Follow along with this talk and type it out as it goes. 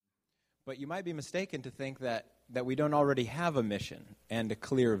But you might be mistaken to think that we don't already have a mission and a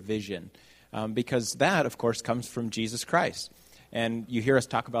clear vision, because that, of course, comes from Jesus Christ. And you hear us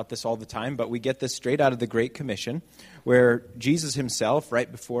talk about this all the time, but we get this straight out of the Great Commission, where Jesus himself,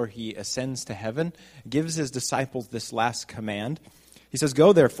 right before he ascends to heaven, gives his disciples this last command. He says,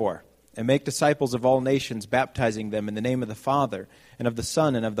 "Go, therefore, and make disciples of all nations, baptizing them in the name of the Father, and of the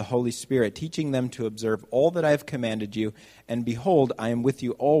Son, and of the Holy Spirit, teaching them to observe all that I have commanded you, and behold, I am with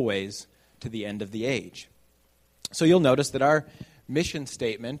you always to the end of the age." So you'll notice that our mission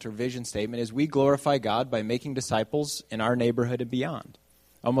statement or vision statement is we glorify God by making disciples in our neighborhood and beyond.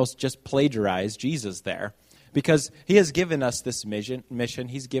 Almost just plagiarize Jesus there, because he has given us this mission.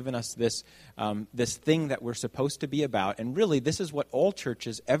 He's given us this thing that we're supposed to be about. And really, this is what all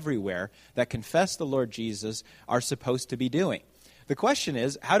churches everywhere that confess the Lord Jesus are supposed to be doing. The question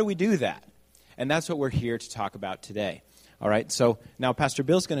is, how do we do that? And that's what we're here to talk about today. All right, so now Pastor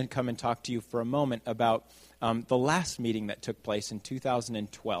Bill's going to come and talk to you for a moment about the last meeting that took place in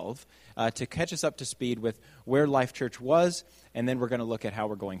 2012 to catch us up to speed with where Life Church was, and then we're going to look at how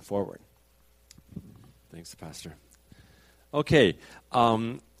we're going forward. Thanks, Pastor. Okay,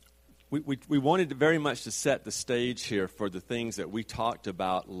 we wanted very much to set the stage here for the things that we talked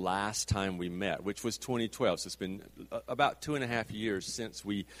about last time we met, which was 2012. So it's been about 2.5 years since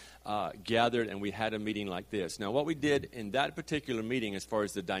we gathered and we had a meeting like this. Now, what we did in that particular meeting, as far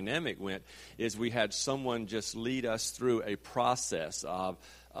as the dynamic went, is we had someone just lead us through a process of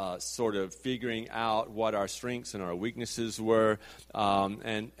sort of figuring out what our strengths and our weaknesses were,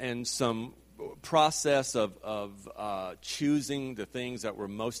 and some process of choosing the things that were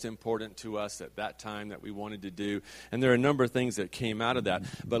most important to us at that time that we wanted to do. And there are a number of things that came out of that.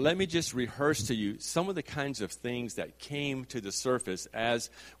 But let me just rehearse to you some of the kinds of things that came to the surface as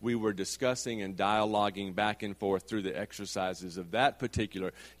we were discussing and dialoguing back and forth through the exercises of that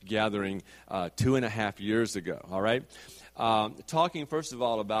particular gathering 2.5 years ago, all right? Talking, first of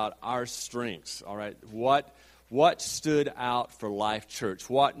all, about our strengths, all right? What stood out for Life Church?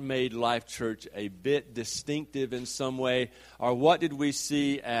 What made Life Church a bit distinctive in some way? Or what did we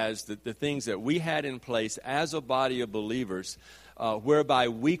see as the things that we had in place as a body of believers whereby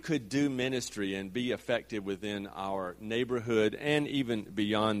we could do ministry and be effective within our neighborhood and even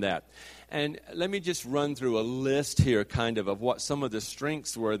beyond that? And let me just run through a list here kind of what some of the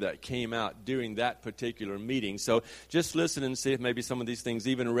strengths were that came out during that particular meeting. So just listen and see if maybe some of these things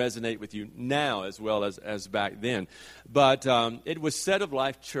even resonate with you now as well as back then. But it was said of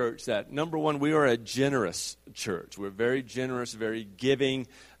Life Church that, number one, we are a generous church. We're very generous, very giving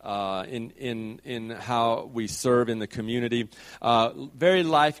in how we serve in the community. Very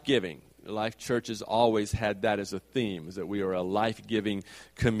life-giving. Life Church has always had that as a theme, is that we are a life-giving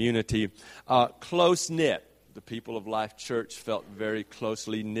community. Close-knit. The people of Life Church felt very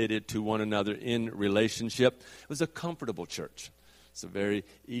closely knitted to one another in relationship. It was a comfortable church. It's a very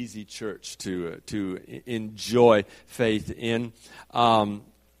easy church to enjoy faith in.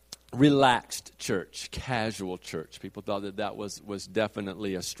 Relaxed church, casual church. People thought that was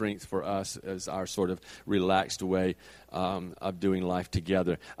definitely a strength for us as our sort of relaxed way of doing life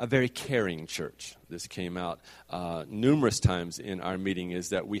together. A very caring church. This came out numerous times in our meeting, is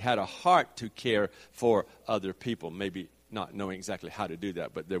that we had a heart to care for other people. Maybe not knowing exactly how to do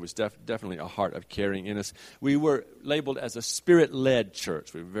that, but there was definitely a heart of caring in us. We were labeled as a Spirit-led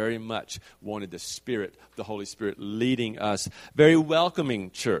church. We very much wanted the Spirit, the Holy Spirit, leading us. Very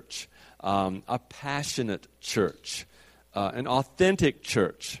welcoming church, a passionate church, an authentic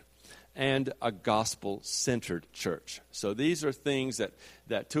church, and a gospel-centered church. So these are things that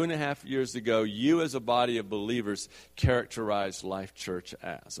 2.5 years ago, you as a body of believers characterized Life Church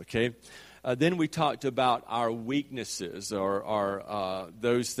as, okay? Then we talked about our weaknesses, or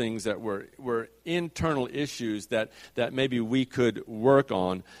those things that were internal issues that maybe we could work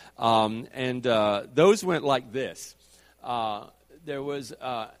on. And those went like this. There was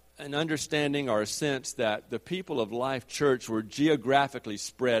an understanding or a sense that the people of Life Church were geographically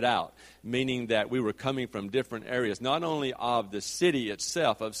spread out, meaning that we were coming from different areas, not only of the city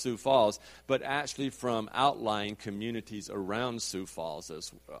itself of Sioux Falls, but actually from outlying communities around Sioux Falls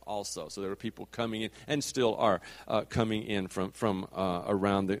also. So there were people coming in, and still are coming in from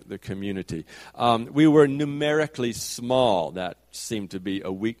around the community. We were numerically small. That seemed to be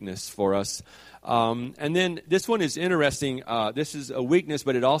a weakness for us. And then this one is interesting. This is a weakness,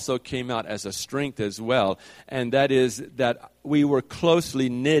 but it also came out as a strength as well. And that is that we were closely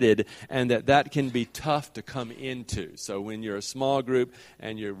knitted, and that can be tough to come into. So when you're a small group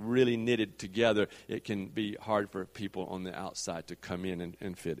and you're really knitted together, it can be hard for people on the outside to come in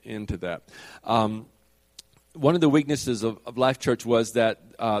and fit into that. one of the weaknesses of Life Church was that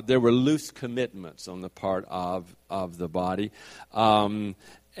there were loose commitments on the part of the body, and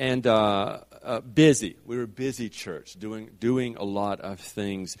busy. We were a busy church, doing a lot of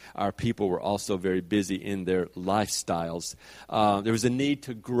things. Our people were also very busy in their lifestyles. There was a need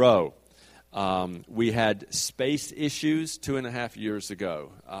to grow. We had space issues 2.5 years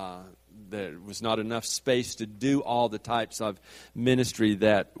ago. There was not enough space to do all the types of ministry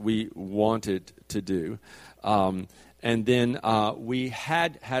that we wanted to do. And then we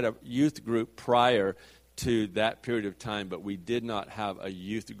had a youth group prior to that period of time, but we did not have a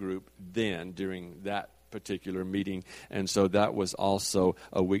youth group then during that particular meeting. And so that was also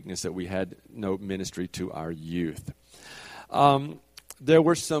a weakness, that we had no ministry to our youth. There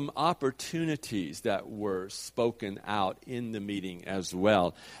were some opportunities that were spoken out in the meeting as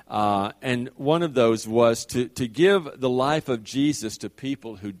well. And one of those was to give the life of Jesus to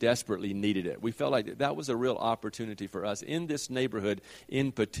people who desperately needed it. We felt like that was a real opportunity for us in this neighborhood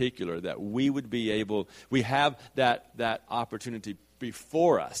in particular, that we would be able, we have that opportunity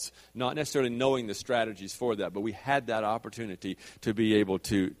before us, not necessarily knowing the strategies for that, but we had that opportunity to be able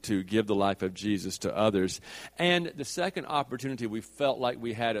to give the life of Jesus to others. And the second opportunity we felt like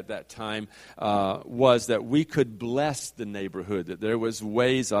we had at that time was that we could bless the neighborhood, that there was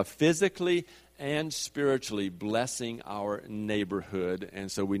ways of physically and spiritually blessing our neighborhood,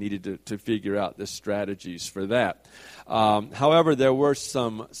 and so we needed to figure out the strategies for that. However, there were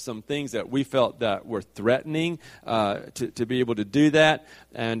some things that we felt that were threatening to be able to do that,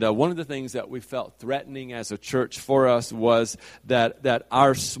 and one of the things that we felt threatening as a church for us was that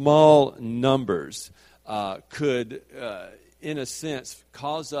our small numbers could in a sense,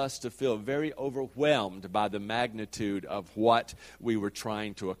 cause us to feel very overwhelmed by the magnitude of what we were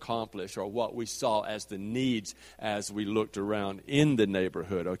trying to accomplish, or what we saw as the needs as we looked around in the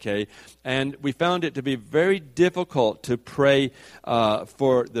neighborhood, okay? And we found it to be very difficult to pray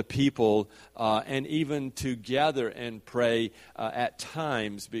for the people and even to gather and pray at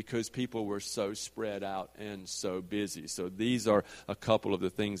times, because people were so spread out and so busy. So these are a couple of the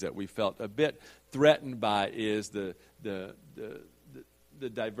things that we felt a bit threatened by, is the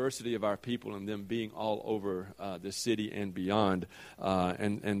diversity of our people and them being all over the city and beyond,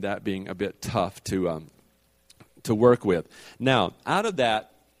 and that being a bit tough to work with. Now, out of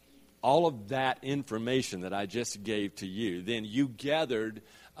that, all of that information that I just gave to you, then you gathered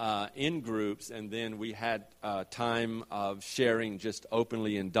in groups, and then we had time of sharing just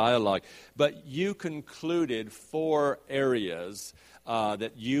openly in dialogue. But you concluded 4 areas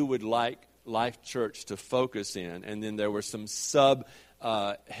that you would like Life Church to focus in, and then there were some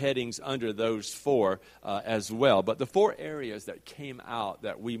headings under those 4 as well. But the 4 areas that came out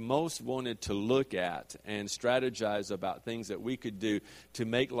that we most wanted to look at and strategize about things that we could do to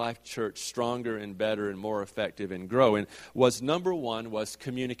make Life Church stronger and better and more effective and grow, and was, number 1 was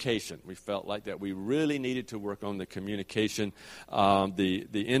communication. We felt like that we really needed to work on the communication,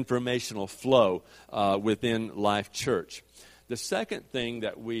 the informational flow within Life Church. The second thing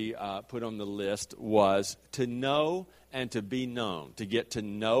that we put on the list was to know and to be known, to get to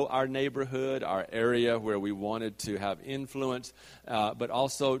know our neighborhood, our area where we wanted to have influence, but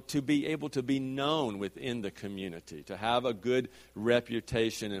also to be able to be known within the community, to have a good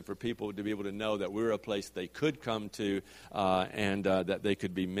reputation, and for people to be able to know that we're a place they could come to and that they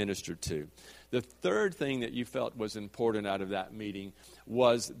could be ministered to. The third thing that you felt was important out of that meeting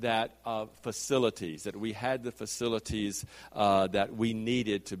was that facilities, that we had the facilities that we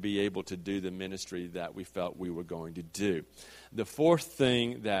needed to be able to do the ministry that we felt we were going to do. The fourth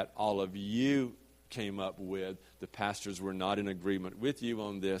thing that all of you came up with, the pastors were not in agreement with you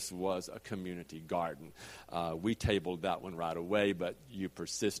on this, was a community garden. We tabled that one right away, but you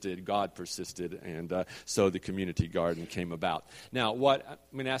persisted, God persisted, and so the community garden came about. Now, what I'm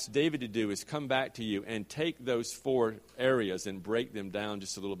going to ask David to do is come back to you and take those 4 areas and break them down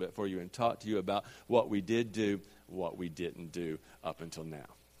just a little bit for you and talk to you about what we did do, what we didn't do up until now.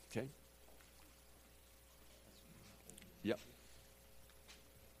 Okay? Yep.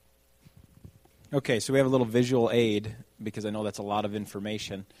 Okay, so we have a little visual aid, because I know that's a lot of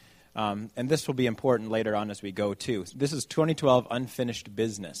information. And this will be important later on as we go, too. This is 2012 Unfinished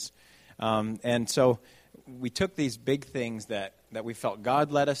Business. And so we took these big things that we felt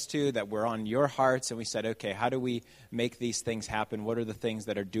God led us to, that were on your hearts, and we said, okay, how do we make these things happen? What are the things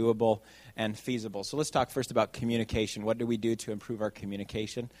that are doable and feasible? So let's talk first about communication. What do we do to improve our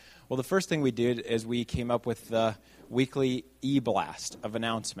communication? Well, the first thing we did is we came up with the weekly e-blast of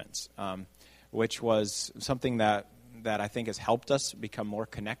announcements, which was something that I think has helped us become more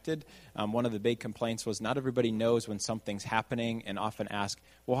connected. One of the big complaints was not everybody knows when something's happening, and often ask,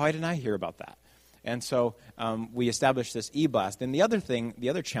 well, why didn't I hear about that? And so we established this eBlast. And the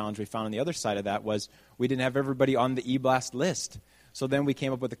other challenge we found on the other side of that was we didn't have everybody on the eBlast list. So then we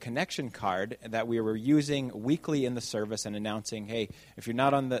came up with a connection card that we were using weekly in the service and announcing, hey, if you're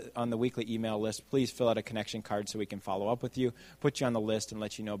not on the weekly email list, please fill out a connection card so we can follow up with you, put you on the list, and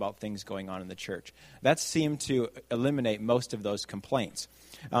let you know about things going on in the church. That seemed to eliminate most of those complaints.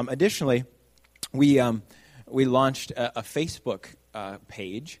 Additionally, we launched a Facebook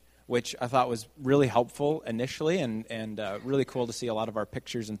page, which I thought was really helpful initially and really cool to see a lot of our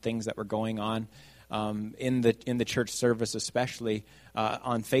pictures and things that were going on in the church service, especially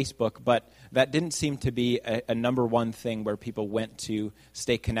on Facebook. But that didn't seem to be a number one thing where people went to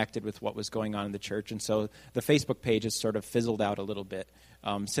stay connected with what was going on in the church. And so the Facebook page has sort of fizzled out a little bit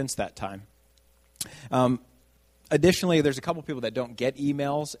since that time. Additionally, there's a couple people that don't get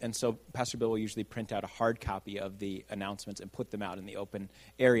emails, and so Pastor Bill will usually print out a hard copy of the announcements and put them out in the open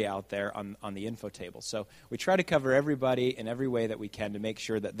area out there on the info table. So we try to cover everybody in every way that we can to make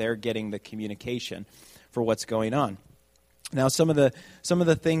sure that they're getting the communication for what's going on. Now, some of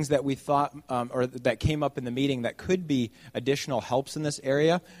the things that we thought or that came up in the meeting that could be additional helps in this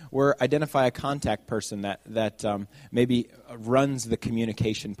area were identify a contact person that maybe runs the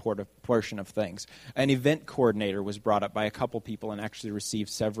communication portion of things. An event coordinator was brought up by a couple people and actually received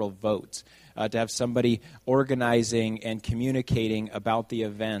several votes. To have somebody organizing and communicating about the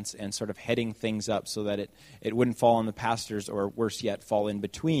events and sort of heading things up so that it wouldn't fall on the pastors or, worse yet, fall in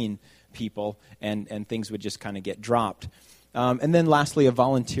between people and things would just kind of get dropped. And then lastly, a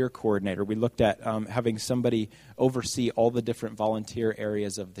volunteer coordinator. We looked at having somebody oversee all the different volunteer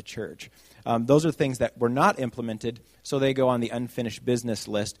areas of the church. Those are things that were not implemented, so they go on the unfinished business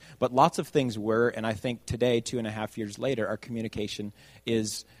list. But lots of things were, and I think today, 2.5 years later, our communication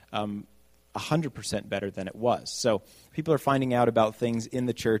is 100% better than it was. So people are finding out about things in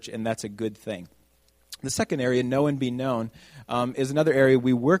the church, and that's a good thing. The second area, know and be known, is another area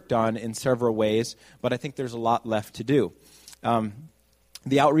we worked on in several ways, but I think there's a lot left to do.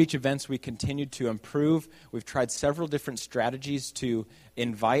 The outreach events we continued to improve. We've tried several different strategies to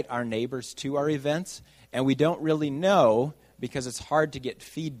invite our neighbors to our events, and we don't really know, because it's hard to get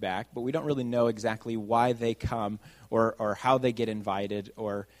feedback, but we don't really know exactly why they come or how they get invited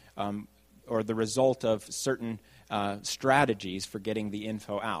or the result of certain strategies for getting the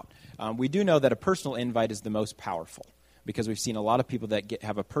info out. We do know that a personal invite is the most powerful because we've seen a lot of people that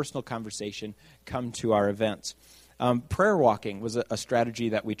have a personal conversation come to our events. Prayer walking was a strategy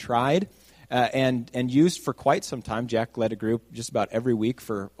that we tried and used for quite some time. Jack led a group just about every week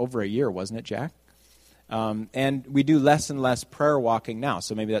for over a year, wasn't it, Jack? And we do less and less prayer walking now,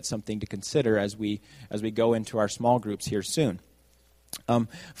 so maybe that's something to consider as we go into our small groups here soon.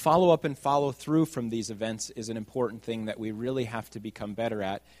 Follow up and follow through from these events is an important thing that we really have to become better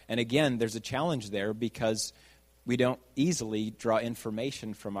at. And again, there's a challenge there because we don't easily draw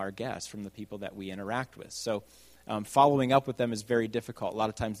information from our guests, from the people that we interact with. So following up with them is very difficult. A lot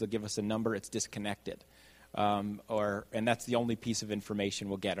of times they'll give us a number, it's disconnected. And that's the only piece of information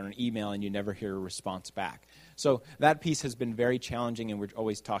we'll get on an email, and you never hear a response back. So that piece has been very challenging, and we're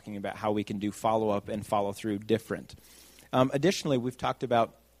always talking about how we can do follow-up and follow-through different. Additionally, we've talked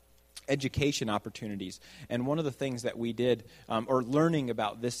about education opportunities. And one of the things that we did, or learning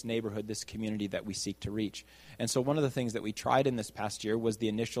about this neighborhood, this community that we seek to reach. And so one of the things that we tried in this past year was the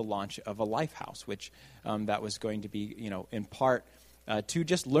initial launch of a Life House, which that was going to be, in part to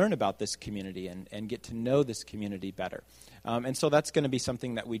just learn about this community and get to know this community better. And so that's going to be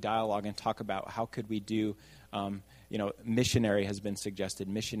something that we dialogue and talk about. How could we do, missionary has been suggested,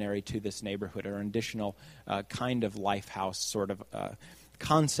 missionary to this neighborhood, or an additional kind of Life House sort of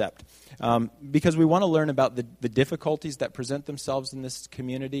concept. Because we want to learn about the difficulties that present themselves in this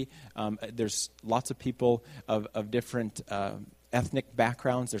community. There's lots of people of different ethnic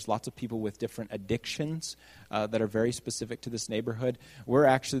backgrounds. There's lots of people with different addictions that are very specific to this neighborhood. We're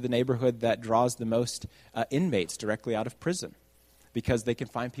actually the neighborhood that draws the most inmates directly out of prison because they can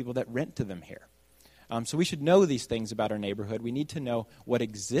find people that rent to them here. So we should know these things about our neighborhood. We need to know what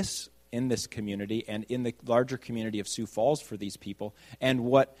exists in this community and in the larger community of Sioux Falls for these people, and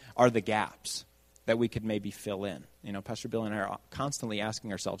what are the gaps that we could maybe fill in. Pastor Bill and I are constantly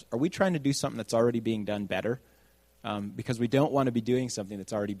asking ourselves, are we trying to do something that's already being done better? Because we don't want to be doing something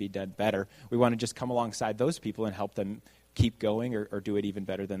that's already being done better. We want to just come alongside those people and help them keep going or do it even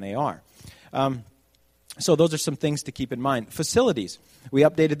better than they are. So those are some things to keep in mind. Facilities. We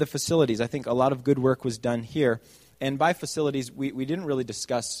updated the facilities. I think a lot of good work was done here. And by facilities, we didn't really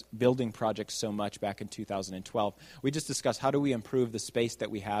discuss building projects so much back in 2012. We just discussed how do we improve the space that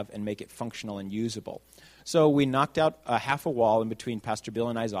we have and make it functional and usable. So we knocked out a half a wall in between Pastor Bill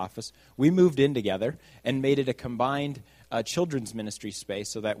and I's office. We moved in together and made it a combined children's ministry space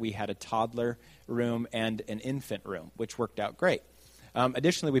so that we had a toddler room and an infant room, which worked out great.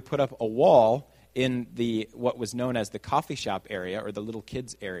 Additionally, we put up a wall in what was known as the coffee shop area or the little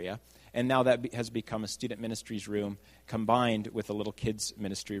kids area. And now that has become a student ministries room combined with a little kids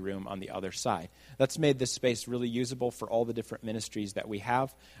ministry room on the other side. That's made this space really usable for all the different ministries that we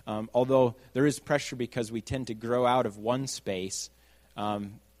have, although there is pressure because we tend to grow out of one space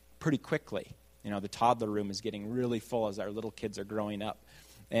pretty quickly. The toddler room is getting really full as our little kids are growing up.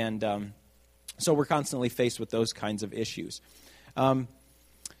 And so we're constantly faced with those kinds of issues. What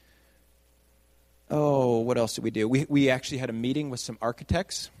else did we do? We actually had a meeting with some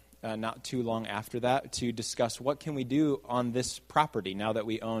architects not too long after that to discuss what can we do on this property now that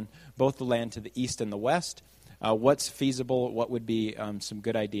we own both the land to the east and the west. What's feasible, what would be some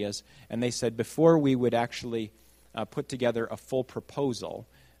good ideas. And they said before we would actually put together a full proposal,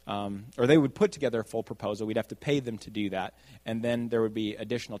 or they would put together a full proposal, we'd have to pay them to do that, and then there would be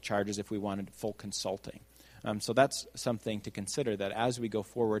additional charges if we wanted full consulting. So that's something to consider, that as we go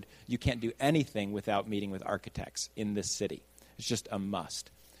forward, you can't do anything without meeting with architects in this city. It's just a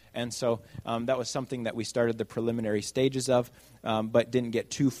must. And so that was something that we started the preliminary stages of, but didn't get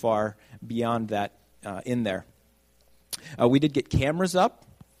too far beyond that in there. We did get cameras up,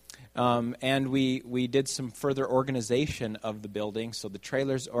 and we did some further organization of the building. So the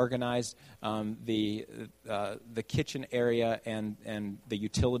trailer's organized, the kitchen area and the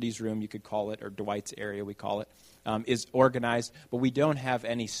utilities room, you could call it, or Dwight's area, we call it, is organized, but we don't have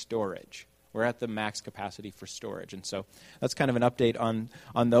any storage. We're at the max capacity for storage. And so that's kind of an update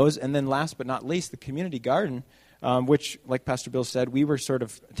on those. And then last but not least, the community garden, which, like Pastor Bill said, we were sort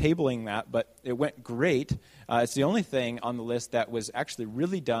of tabling that, but it went great. It's the only thing on the list that was actually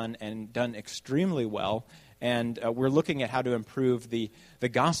really done and done extremely well. And we're looking at how to improve the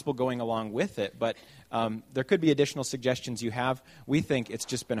gospel going along with it. But there could be additional suggestions you have. We think it's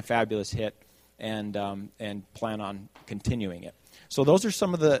just been a fabulous hit and plan on continuing it. So those are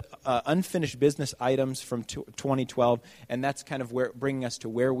some of the unfinished business items from 2012, and that's kind of bringing us to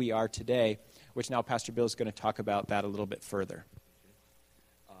where we are today, which now Pastor Bill is going to talk about that a little bit further.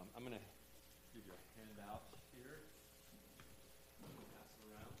 I'm going to give you a handout here. Pass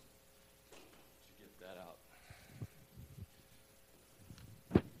it around. To get that out.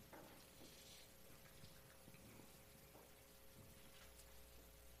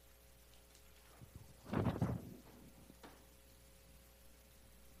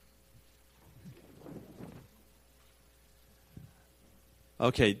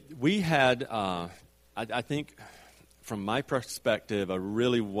 Okay, we had, I think, from my perspective, a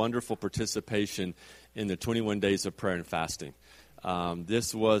really wonderful participation in the 21 days of prayer and fasting.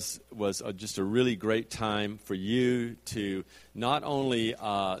 This was just a really great time for you to not only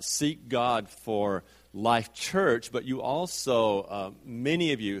seek God for Life Church, but you also,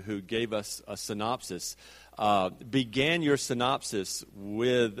 many of you who gave us a synopsis, began your synopsis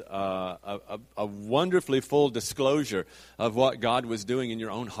with a wonderfully full disclosure of what God was doing in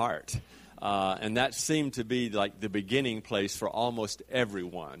your own heart. And that seemed to be like the beginning place for almost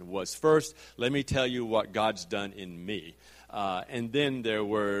everyone, was first, let me tell you what God's done in me. And then there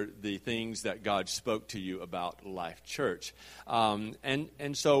were the things that God spoke to you about Life Church.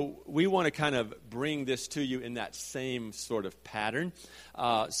 And so we want to kind of bring this to you in that same sort of pattern.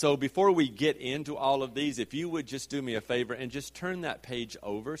 So before we get into all of these, if you would just do me a favor and just turn that page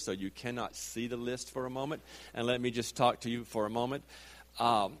over so you cannot see the list for a moment, and let me just talk to you for a moment.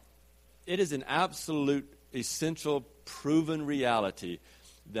 It is an absolute, essential, proven reality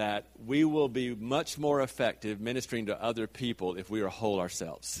that we will be much more effective ministering to other people if we are whole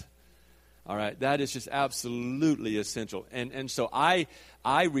ourselves. All right, that is just absolutely essential. And so I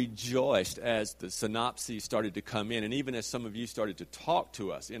rejoiced as the synopses started to come in, and even as some of you started to talk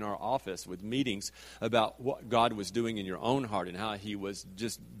to us in our office with meetings about what God was doing in your own heart and how He was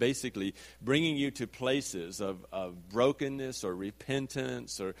just basically bringing you to places of brokenness or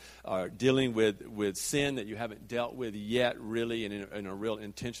repentance or dealing with sin that you haven't dealt with yet, really, in a real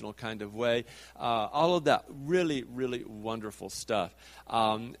intentional kind of way. All of that really, really wonderful stuff.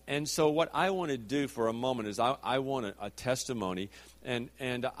 And so what I want to do for a moment is I want a testimony And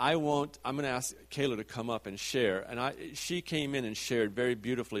I'm going to ask Kayla to come up and share. And she came in and shared very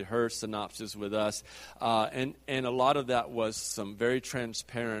beautifully her synopsis with us. And a lot of that was some very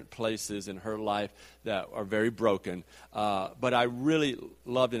transparent places in her life that are very broken. But I really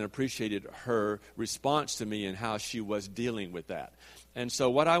loved and appreciated her response to me and how she was dealing with that. And so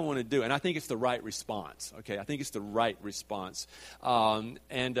what I want to do, and I think it's the right response, okay? I think it's the right response. So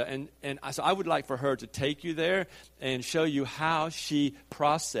I would like for her to take you there and show you how she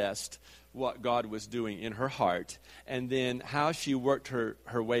processed what God was doing in her heart, and then how she worked her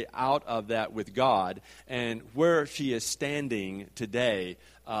way out of that with God, and where she is standing today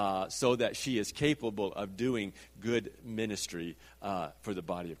so that she is capable of doing good ministry for the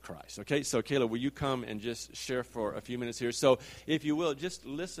body of Christ. Okay, so Kayla, will you come and just share for a few minutes here? So if you will, just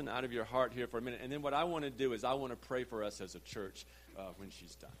listen out of your heart here for a minute, and then what I want to do is I want to pray for us as a church when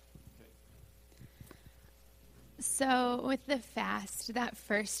she's done. So with the fast, that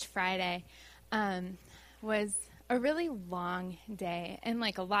first Friday was a really long day in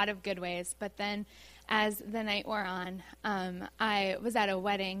like a lot of good ways. But then as the night wore on, I was at a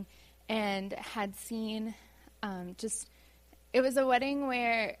wedding and had seen it was a wedding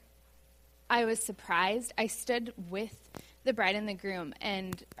where I was surprised. I stood with the bride and the groom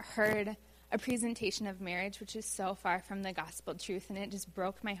and heard a presentation of marriage, which is so far from the gospel truth. And it just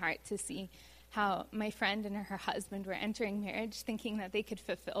broke my heart to see how my friend and her husband were entering marriage thinking that they could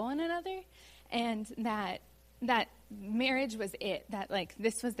fulfill one another, and that marriage was it, that like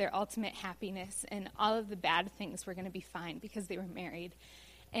this was their ultimate happiness, and all of the bad things were going to be fine because they were married.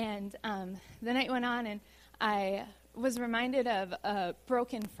 And the night went on, and I was reminded of a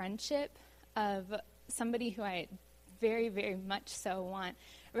broken friendship of somebody who I very, very much so want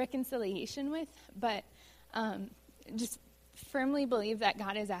reconciliation with, but just firmly believe that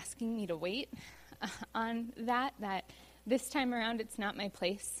God is asking me to wait on that this time around it's not my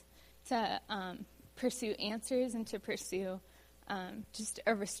place to pursue answers and to pursue just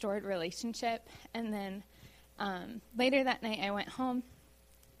a restored relationship. And then later that night I went home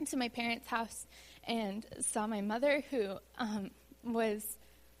to my parents' house and saw my mother, who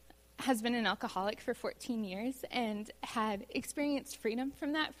has been an alcoholic for 14 years and had experienced freedom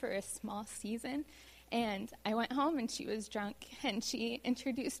from that for a small season. And I went home, and she was drunk, and she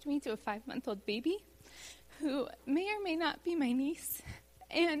introduced me to a 5-month-old baby who may or may not be my niece.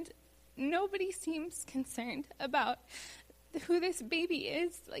 And nobody seems concerned about who this baby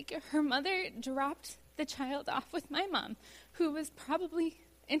is. Like, her mother dropped the child off with my mom, who was probably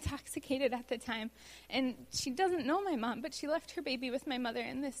intoxicated at the time. And she doesn't know my mom, but she left her baby with my mother.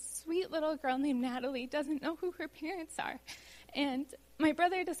 And this sweet little girl named Natalie doesn't know who her parents are. And my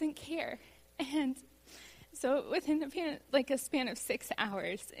brother doesn't care. And so within a span of 6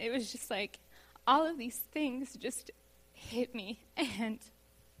 hours, it was just like all of these things just hit me. And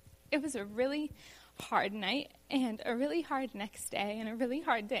it was a really hard night and a really hard next day and a really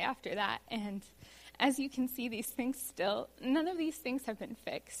hard day after that. And as you can see, these things still, none of these things have been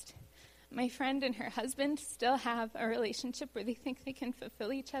fixed. My friend and her husband still have a relationship where they think they can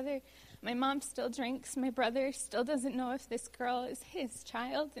fulfill each other. My mom still drinks. My brother still doesn't know if this girl is his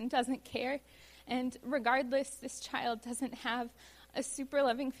child and doesn't care. And regardless, this child doesn't have a super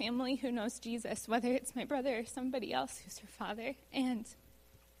loving family who knows Jesus, whether it's my brother or somebody else who's her father. And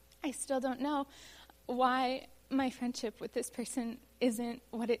I still don't know why my friendship with this person isn't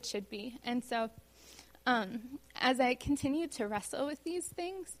what it should be. And so as I continued to wrestle with these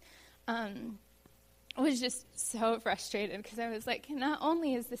things, I was just so frustrated because I was like, not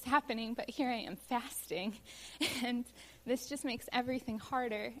only is this happening, but here I am fasting. And this just makes everything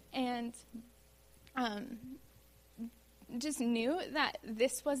harder. And just knew that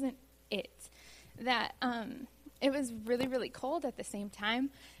this wasn't it, that it was really, really cold at the same time,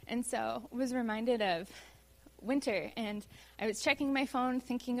 and so was reminded of winter. And I was checking my phone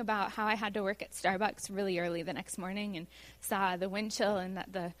thinking about how I had to work at Starbucks really early the next morning, and saw the wind chill and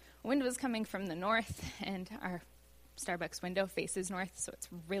that the wind was coming from the north, and our Starbucks window faces north, so it's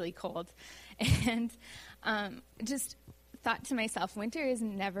really cold. And just thought to myself, winter is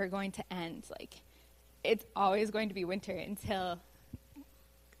never going to end. Like, it's always going to be winter until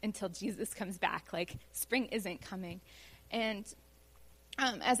Jesus comes back. Like, spring isn't coming. And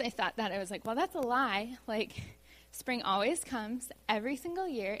as I thought that, I was like, well, that's a lie. Like, spring always comes every single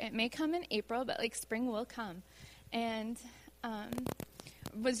year. It may come in April, but like spring will come. And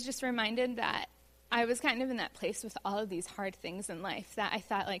was just reminded that I was kind of in that place with all of these hard things in life that I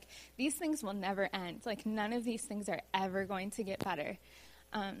thought, like, these things will never end. Like, none of these things are ever going to get better.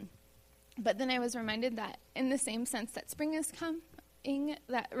 But then I was reminded that in the same sense that spring is coming,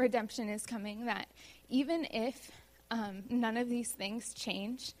 that redemption is coming, that even if none of these things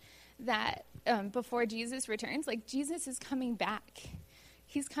change, that before Jesus returns, like, Jesus is coming back.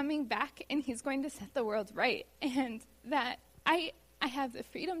 He's coming back, and he's going to set the world right. And that I have the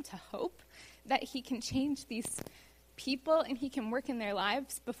freedom to hope that he can change these people and he can work in their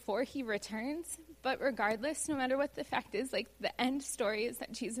lives before he returns. But regardless, no matter what the fact is, like, the end story is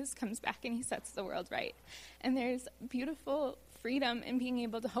that Jesus comes back and he sets the world right. And there's beautiful freedom in being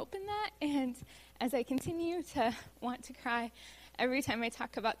able to hope in that. And as I continue to want to cry every time I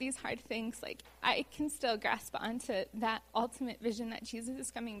talk about these hard things, like, I can still grasp onto that ultimate vision that Jesus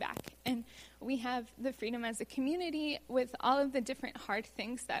is coming back. And we have the freedom as a community with all of the different hard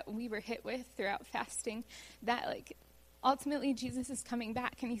things that we were hit with throughout fasting, that, like, ultimately Jesus is coming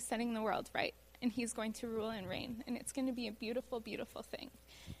back and he's setting the world right. And he's going to rule and reign. And it's going to be a beautiful, beautiful thing.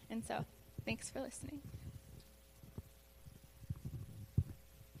 And so, thanks for listening.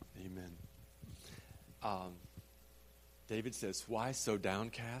 Amen. David says, "Why so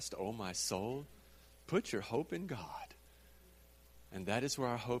downcast, O my soul? Put your hope in God." And that is where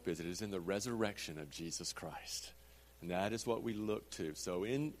our hope is. It is in the resurrection of Jesus Christ. And that is what we look to. So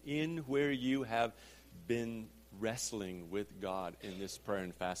in where you have been wrestling with God in this prayer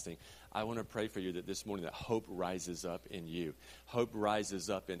and fasting, I want to pray for you that this morning that hope rises up in you. Hope rises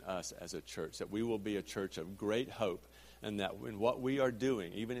up in us as a church, that we will be a church of great hope, and that in what we are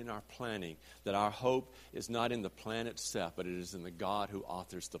doing, even in our planning, that our hope is not in the plan itself, but it is in the God who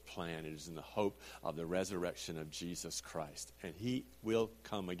authors the plan. It is in the hope of the resurrection of Jesus Christ. And he will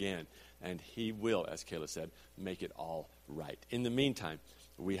come again, and he will, as Kayla said, make it all right. In the meantime,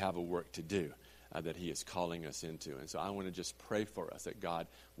 we have a work to do that he is calling us into. And so I want to just pray for us that God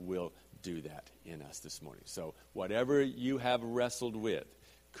will do that in us this morning. So whatever you have wrestled with,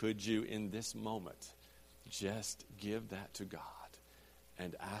 could you in this moment just give that to God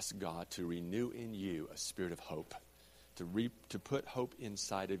and ask God to renew in you a spirit of hope, to put hope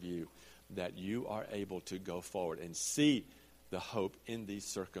inside of you, that you are able to go forward and see the hope in these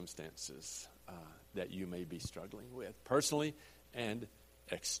circumstances that you may be struggling with, personally and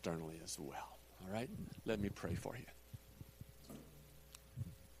externally as well. All right? Let me pray for you.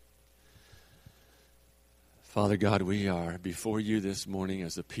 Father God, we are before you this morning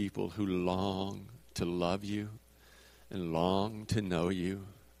as a people who long to love you and long to know you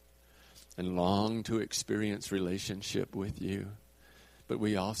and long to experience relationship with you. But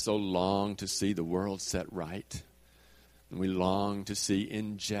we also long to see the world set right. And we long to see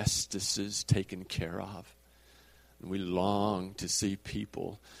injustices taken care of. And we long to see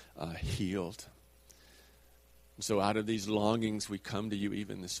people healed. And so out of these longings, we come to you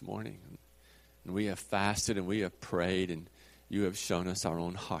even this morning. And we have fasted and we have prayed, and you have shown us our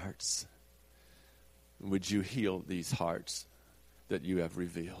own hearts. Would you heal these hearts that you have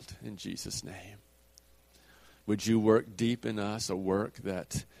revealed in Jesus' name? Would you work deep in us a work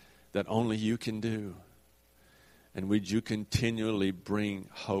that only you can do? And would you continually bring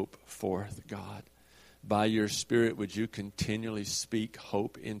hope forth, God? By your Spirit, would you continually speak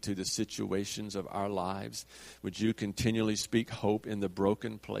hope into the situations of our lives? Would you continually speak hope in the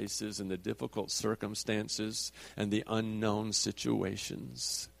broken places and the difficult circumstances and the unknown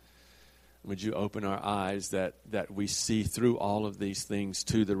situations? Would you open our eyes that we see through all of these things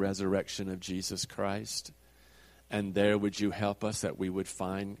to the resurrection of Jesus Christ? And there would you help us that we would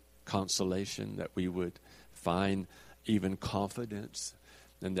find consolation, that we would find even confidence,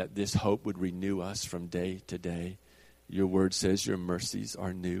 and that this hope would renew us from day to day. Your word says your mercies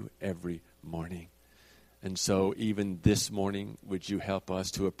are new every morning. And so even this morning, would you help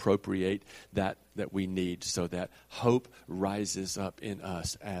us to appropriate that we need, so that hope rises up in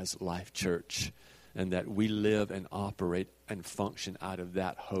us as Life Church, and that we live and operate and function out of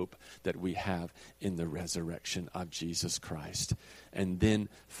that hope that we have in the resurrection of Jesus Christ. And then,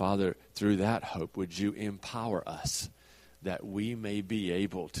 Father, through that hope, would you empower us that we may be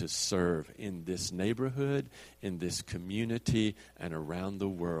able to serve in this neighborhood, in this community, and around the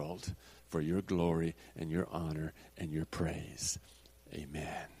world for your glory and your honor and your praise.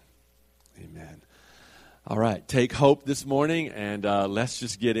 Amen. Amen. All right, take hope this morning, and let's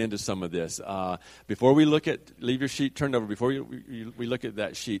just get into some of this. Before we leave your sheet turned over, before we look at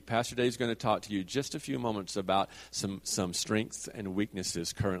that sheet, Pastor Dave's going to talk to you just a few moments about some strengths and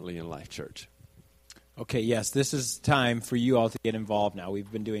weaknesses currently in Life Church. Okay, yes, this is time for you all to get involved now.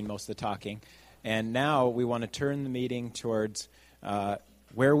 We've been doing most of the talking, and now we want to turn the meeting towards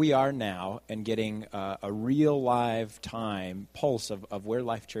where we are now and getting a real live time pulse of where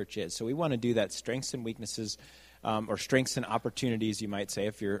Life Church is. So we want to do that, strengths and weaknesses, or strengths and opportunities, you might say,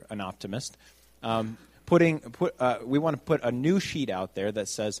 if you're an optimist. We want to put a new sheet out there that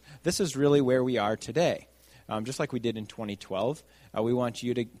says, this is really where we are today. just like we did in 2012. We want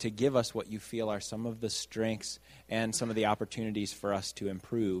you to give us what you feel are some of the strengths and some of the opportunities for us to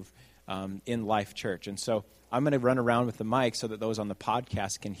improve in Life Church. And so I'm going to run around with the mic so that those on the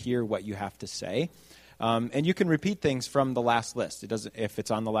podcast can hear what you have to say. And you can repeat things from the last list. If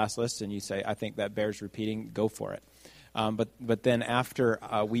it's on the last list and you say, I think that bears repeating, go for it. But then after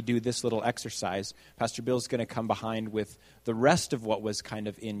we do this little exercise, Pastor Bill's going to come behind with the rest of what was kind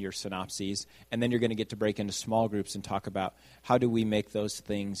of in your synopses, and then you're going to get to break into small groups and talk about how do we make those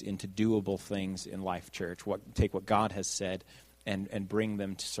things into doable things in Life Church, take what God has said and bring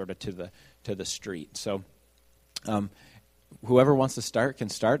them to sort of to the street. So whoever wants to start can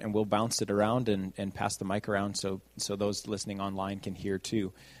start, and we'll bounce it around and pass the mic around so those listening online can hear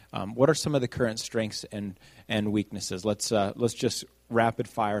too. What are some of the current strengths and weaknesses? Let's just rapid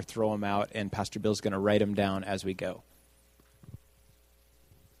fire throw them out, and Pastor Bill's going to write them down as we go.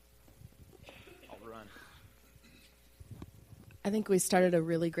 I'll run. I think we started a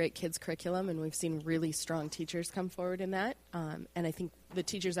really great kids curriculum, and we've seen really strong teachers come forward in that. And I think the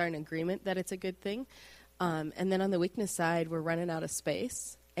teachers are in agreement that it's a good thing. And then on the weakness side, we're running out of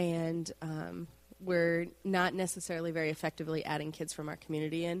space, and we're not necessarily very effectively adding kids from our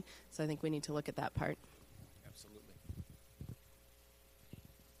community in. So I think we need to look at that part. Absolutely.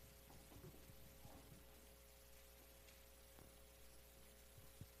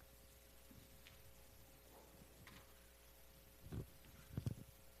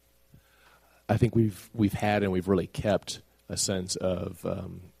 I think we've had and we've really kept a sense of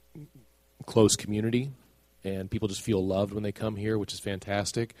close community, and people just feel loved when they come here, which is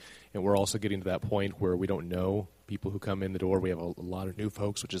fantastic. And we're also getting to that point where we don't know people who come in the door. We have a lot of new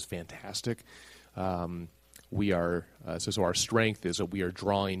folks, which is fantastic. We are so our strength is that we are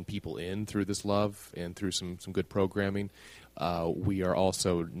drawing people in through this love and through some good programming. We are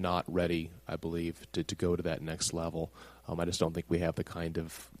also not ready, I believe, to go to that next level. I just don't think we have the kind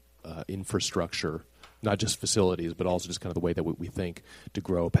of infrastructure, not just facilities, but also just kind of the way that we think to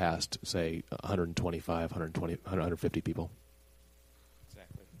grow past, say, 125, 150 people.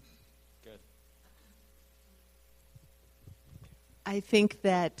 Exactly. Good. I think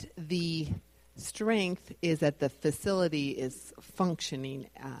that the strength is that the facility is functioning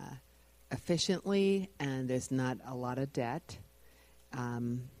efficiently, and there's not a lot of debt,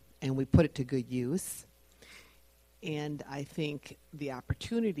 and we put it to good use. And I think the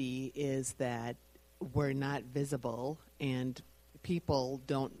opportunity is that we're not visible, and people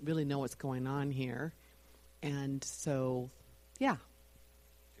don't really know what's going on here. And so, yeah.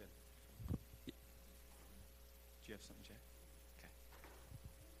 Good. Do you have something, Jay? Okay.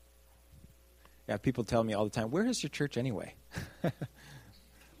 Yeah, people tell me all the time, where is your church anyway? We've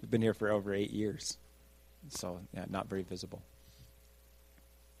been here for over 8 years. So, yeah, not very visible.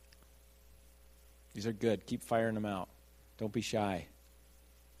 These are good. Keep firing them out. Don't be shy.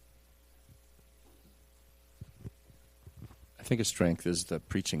 I think a strength is the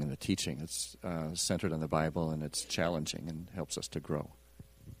preaching and the teaching. It's centered on the Bible, and it's challenging and helps us to grow.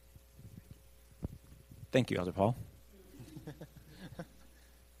 Thank you, Elder Paul.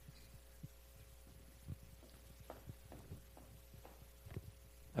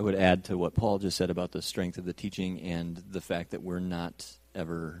 I would add to what Paul just said about the strength of the teaching and the fact that we're not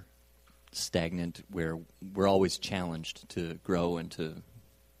ever stagnant, where we're always challenged to grow and to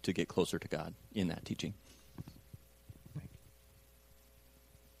get closer to God in that teaching.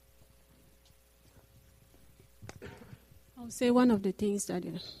 I would say one of the things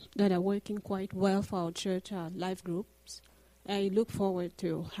that are working quite well for our church are life groups. I look forward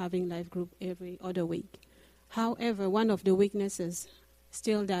to having life group every other week. However, one of the weaknesses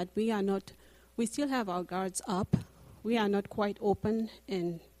still that we still have our guards up. We are not quite open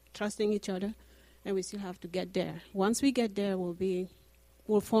and trusting each other, and we still have to get there. Once we get there,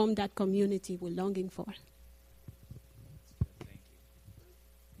 we'll form that community we're longing for. Thank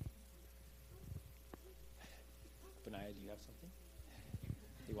you. Benaiah, do you have something?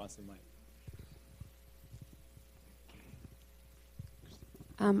 He wants the mic.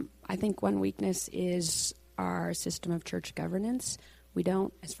 I think one weakness is our system of church governance. We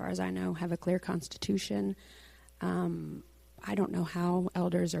don't, as far as I know, have a clear constitution. I don't know how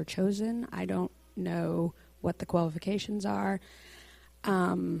elders are chosen. I don't know what the qualifications are.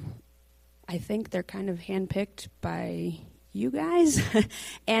 I think they're kind of handpicked by you guys.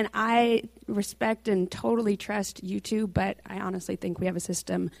 And I respect and totally trust you two, but I honestly think we have a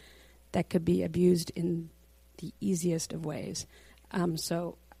system that could be abused in the easiest of ways.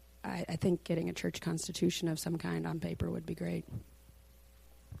 So I think getting a church constitution of some kind on paper would be great.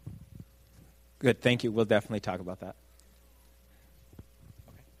 Good, thank you. We'll definitely talk about that.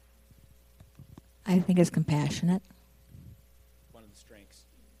 I think it's compassionate. One of the strengths,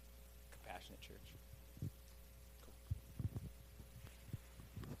 compassionate church.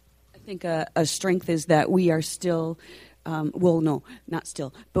 I think a strength is that we are still, no, not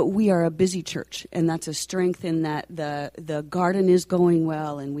still, but we are a busy church, and that's a strength in that the garden is going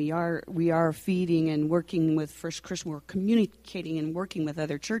well, and we are feeding and working with First Christian. We're communicating and working with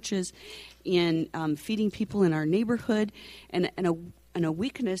other churches, and feeding people in our neighborhood, and a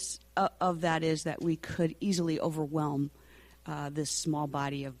weakness of that is that we could easily overwhelm this small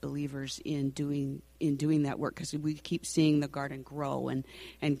body of believers in doing that work, because we keep seeing the garden grow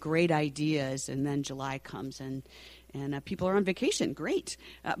and great ideas, and then July comes and people are on vacation. Great,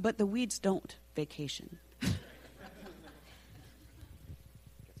 but the weeds don't vacation. It'd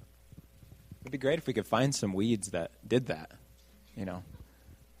be great if we could find some weeds that did that,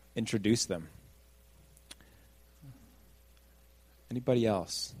 introduce them. Anybody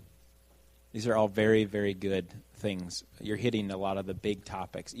else? These are all very, very good things. You're hitting a lot of the big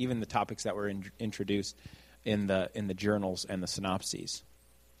topics, even the topics that were introduced in the journals and the synopses.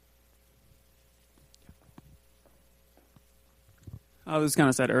 I was kind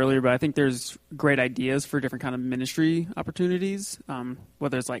of said earlier, but I think there's great ideas for different kind of ministry opportunities,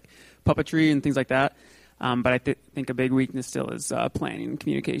 whether it's like puppetry and things like that. But I think a big weakness still is planning and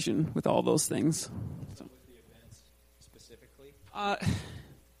communication with all those things. So. With the events specifically?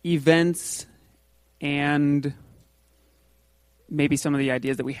 Events and maybe some of the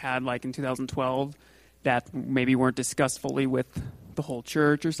ideas that we had like in 2012 that maybe weren't discussed fully with the whole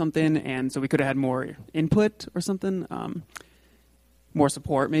church or something, and so we could have had more input or something, more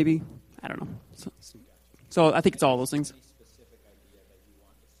support maybe. I don't know. So I think it's all those things.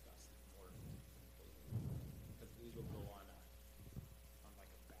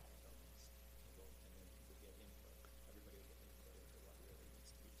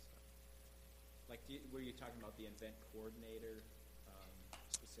 Were you talking about the event coordinator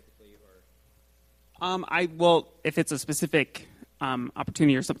specifically, or? Well, if it's a specific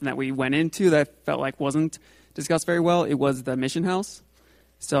opportunity or something that we went into that felt like wasn't discussed very well, it was the mission house.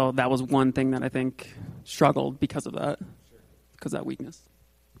 So that was one thing that I think struggled because of that, because of that weakness.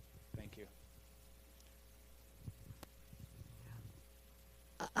 Thank you.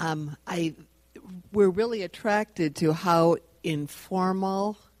 We're really attracted to how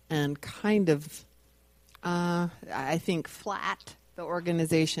informal and kind of, I think, flat the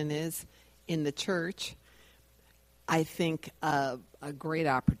organization is in the church. I think a great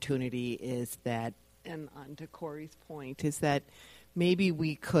opportunity is that, and on to Corey's point, is that maybe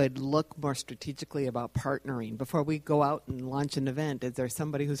we could look more strategically about partnering. Before we go out and launch an event, is there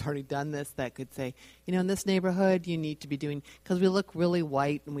somebody who's already done this that could say, in this neighborhood you need to be doing, because we look really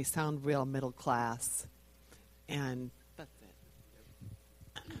white and we sound real middle class. And that's it.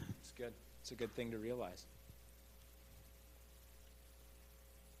 It's good. It's a good thing to realize.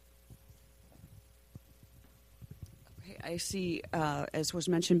 I see, as was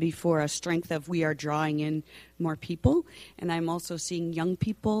mentioned before, a strength of we are drawing in more people, and I'm also seeing young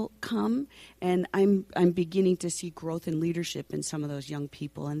people come, and I'm beginning to see growth in leadership in some of those young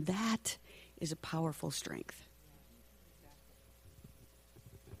people, and that is a powerful strength.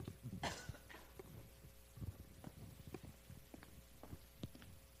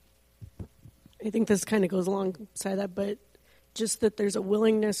 I think this kind of goes alongside that, but just that there's a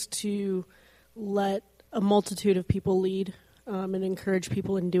willingness to let a multitude of people lead and encourage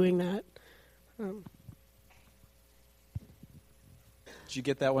people in doing that. Did you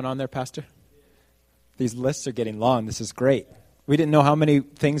get that one on there, Pastor? These lists are getting long. This is great. We didn't know how many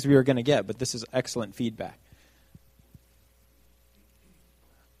things we were going to get, but this is excellent feedback.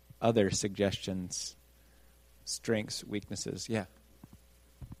 Other suggestions, strengths, weaknesses? Yeah.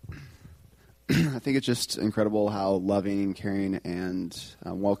 I think it's just incredible how loving and caring and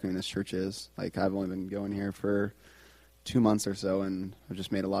welcoming this church is. Like, I've only been going here for 2 months or so, and I've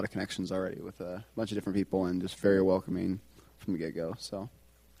just made a lot of connections already with a bunch of different people, and just very welcoming from the get-go. So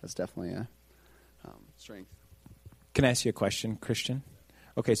that's definitely a strength. Can I ask you a question, Christian?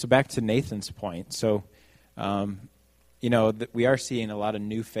 Okay, so back to Nathan's point. So, we are seeing a lot of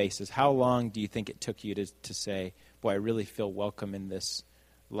new faces. How long do you think it took you to say, boy, I really feel welcome in this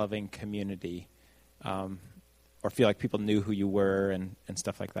loving community, or feel like people knew who you were and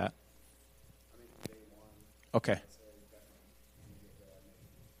stuff like that? Okay.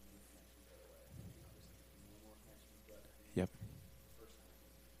 Yep.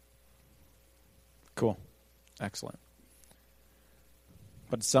 Cool. Excellent.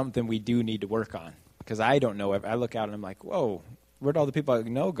 But it's something we do need to work on, because I don't know. I look out and I'm like, whoa, where'd all the people I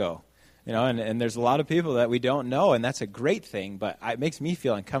know go? And there's a lot of people that we don't know, and that's a great thing, but it makes me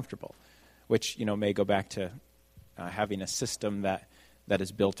feel uncomfortable which may go back to having a system that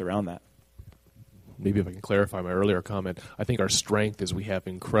is built around that. Maybe if I can clarify my earlier comment, I think our strength is we have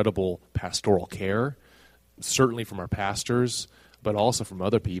incredible pastoral care, certainly from our pastors, but also from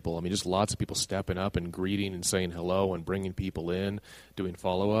other people. I mean, just lots of people stepping up and greeting and saying hello and bringing people in, doing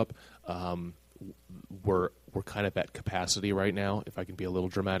follow-up. We're kind of at capacity right now, if I can be a little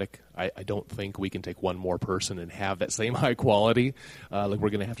dramatic. I don't think we can take one more person and have that same high quality. We're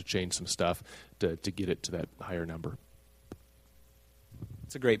going to have to change some stuff to get it to that higher number.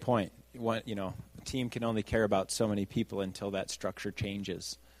 It's a great point. A team can only care about so many people until that structure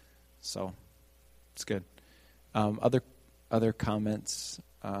changes. So it's good. Other comments,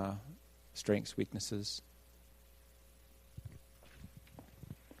 strengths, weaknesses?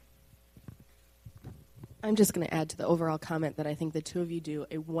 I'm just going to add to the overall comment that I think the two of you do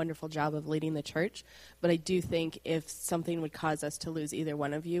a wonderful job of leading the church, but I do think if something would cause us to lose either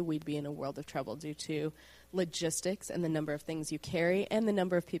one of you, we'd be in a world of trouble due to logistics and the number of things you carry and the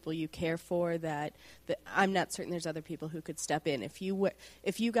number of people you care for that I'm not certain there's other people who could step in. If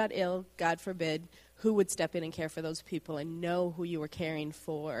you got ill, God forbid, who would step in and care for those people and know who you were caring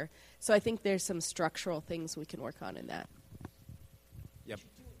for? So I think there's some structural things we can work on in that. Yep.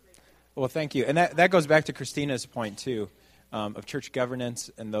 Well, thank you. And that goes back to Christina's point, too, of church governance,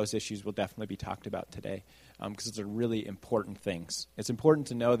 and those issues will definitely be talked about today because those are really important things. It's important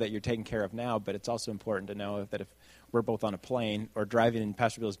to know that you're taken care of now, but it's also important to know that if we're both on a plane or driving in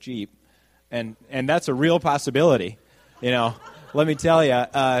Pastor Bill's Jeep, and that's a real possibility, let me tell you,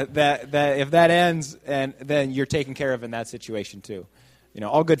 that if that ends, and then you're taken care of in that situation, too.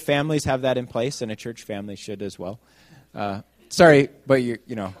 All good families have that in place, and a church family should as well. Sorry, but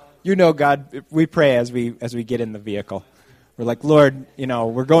God, we pray as we get in the vehicle. We're like, Lord,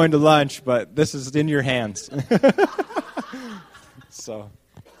 we're going to lunch, but this is in your hands. So,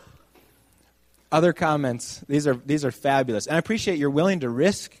 other comments. These are fabulous, and I appreciate you're willing to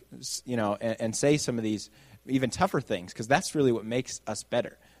risk, and say some of these even tougher things, because that's really what makes us better.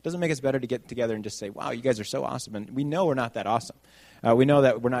 It doesn't make us better to get together and just say, wow, you guys are so awesome, and we know we're not that awesome. We know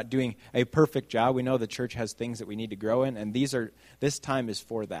that we're not doing a perfect job. We know the church has things that we need to grow in, and this time is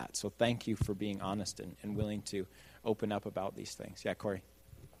for that. So thank you for being honest and willing to open up about these things. Yeah, Corey.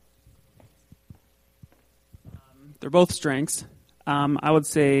 They're both strengths. I would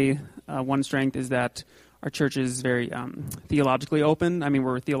say one strength is that our church is very theologically open. I mean,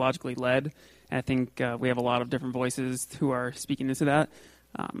 we're theologically led, and I think we have a lot of different voices who are speaking into that.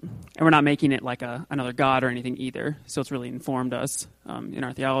 And we're not making it like another God or anything either. So it's really informed us in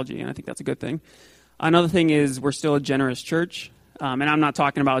our theology, and I think that's a good thing. Another thing is we're still a generous church. And I'm not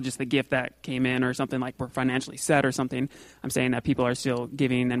talking about just the gift that came in or something like we're financially set or something. I'm saying that people are still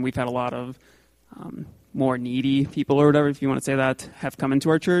giving, and we've had a lot of more needy people or whatever, if you want to say that, have come into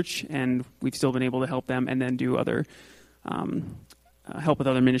our church, and we've still been able to help them and then do other help with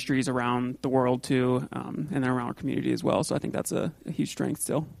other ministries around the world too, and then around our community as well. So I think that's a huge strength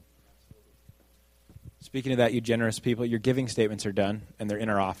still. Speaking of that, you generous people, your giving statements are done, and they're in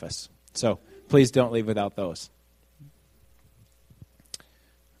our office. So please don't leave without those.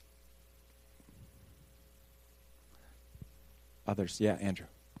 Others, yeah, Andrew.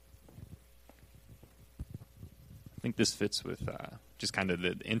 I think this fits with just kind of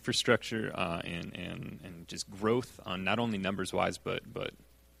the infrastructure and just growth on not only numbers wise, but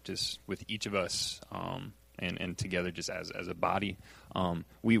just with each of us and together just as a body.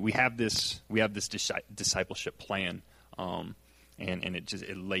 We have this discipleship plan, and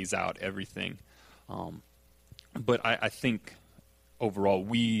it lays out everything. But I think overall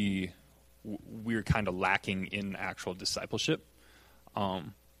we're kind of lacking in actual discipleship.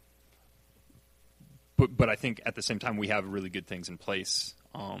 But I think at the same time we have really good things in place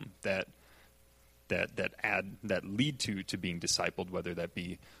that lead to being discipled, whether that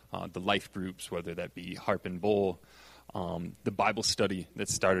be the life groups, whether that be Harp and Bowl, the Bible study that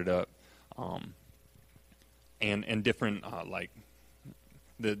started up, and different like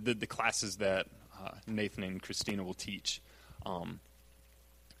the classes that Nathan and Christina will teach.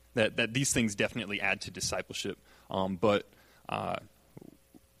 That these things definitely add to discipleship, but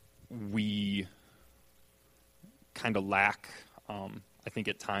we kind of lack, I think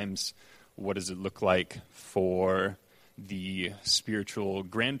at times, what does it look like for the spiritual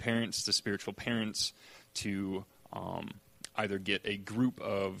grandparents, the spiritual parents to either get a group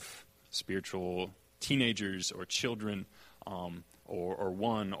of spiritual teenagers or children or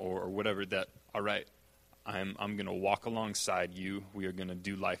one or whatever that, all right, I'm going to walk alongside you. We are going to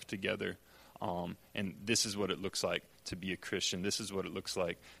do life together. And this is what it looks like to be a Christian. This is what it looks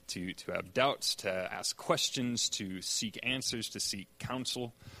like to have doubts, to ask questions, to seek answers, to seek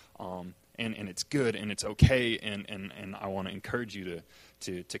counsel. and it's good and it's okay, and I want to encourage you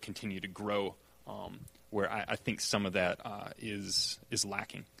to continue to grow, where I think some of that is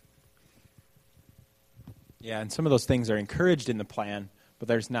lacking. Yeah, and some of those things are encouraged in the plan, but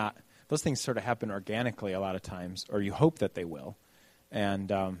there's not. Those things sort of happen organically a lot of times, or you hope that they will.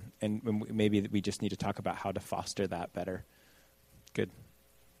 And maybe we just need to talk about how to foster that better. Good.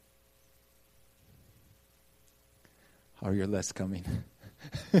 How are your lists coming?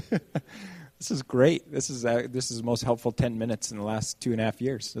 This is great. This is the most helpful 10 minutes in the last 2.5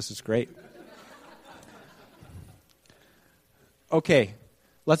 years. This is great. Okay,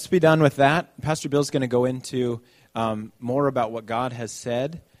 let's be done with that. Pastor Bill's going to go into more about what God has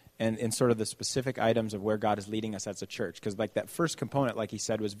said and in sort of the specific items of where God is leading us as a church. Because like that first component, like he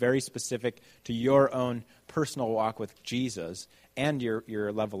said, was very specific to your own personal walk with Jesus and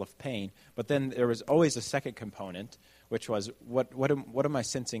your level of pain. But then there was always a second component, which was what am I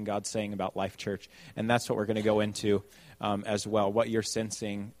sensing God saying about Life Church? And that's what we're going to go into as well, what you're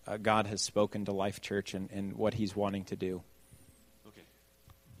sensing God has spoken to Life Church and what he's wanting to do.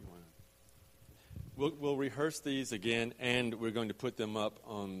 We'll rehearse these again, and we're going to put them up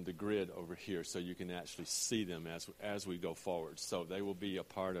on the grid over here so you can actually see them as we go forward. So they will be a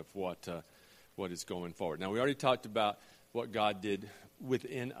part of what is going forward. Now, we already talked about what God did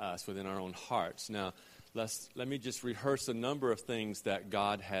within us, within our own hearts. Now, let me just rehearse a number of things that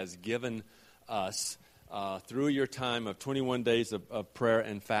God has given us through your time of 21 days of prayer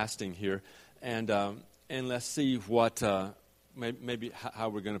and fasting here, and let's see what. Maybe how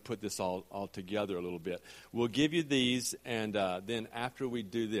we're going to put this all together a little bit. We'll give you these, and then after we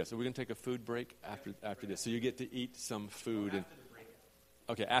do this, we're going to take a food break after this. So you get to eat some food.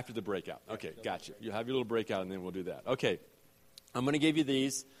 After the breakout. Okay, gotcha. You have your little breakout, and then we'll do that. Okay, I'm going to give you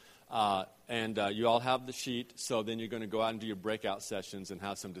these, and you all have the sheet. So then you're going to go out and do your breakout sessions and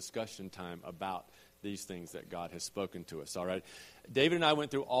have some discussion time about these things that God has spoken to us, all right? David and I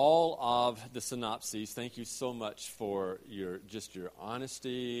went through all of the synopses. Thank you so much for your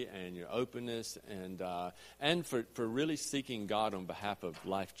honesty and your openness and for really seeking God on behalf of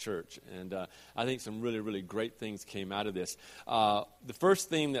Life Church. And I think some really, really great things came out of this. The first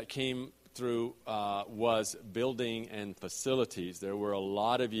theme that came through was building and facilities. There were a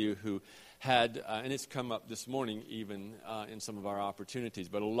lot of you who had, and it's come up this morning even in some of our opportunities,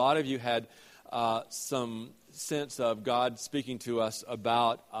 but a lot of you had some sense of God speaking to us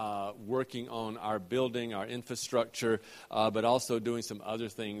about working on our building, our infrastructure, but also doing some other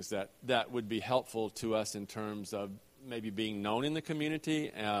things that would be helpful to us in terms of maybe being known in the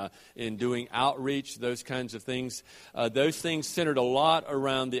community, in doing outreach, those kinds of things. Those things centered a lot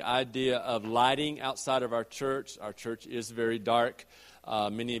around the idea of lighting outside of our church. Our church is very dark.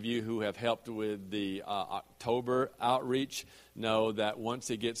 Many of you who have helped with the October outreach know that once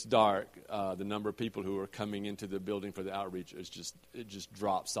it gets dark, the number of people who are coming into the building for the outreach just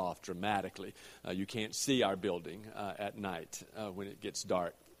drops off dramatically. You can't see our building at night when it gets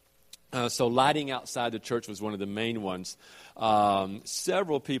dark. So lighting outside the church was one of the main ones.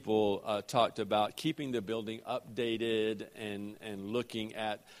 Several people talked about keeping the building updated and looking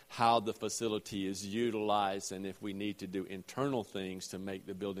at how the facility is utilized and if we need to do internal things to make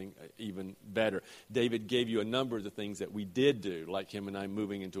the building even better. David gave you a number of the things that we did do, like him and I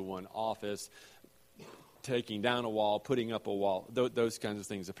moving into one office, taking down a wall, putting up a wall, those kinds of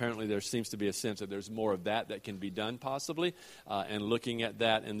things. Apparently there seems to be a sense that there's more of that can be done possibly, and looking at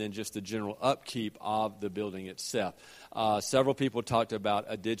that, and then just the general upkeep of the building itself. Several people talked about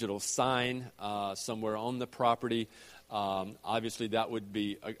a digital sign somewhere on the property. Obviously that would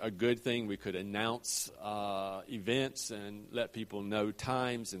be a good thing. We could announce events and let people know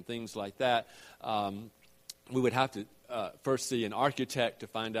times and things like that. We would have to first see an architect to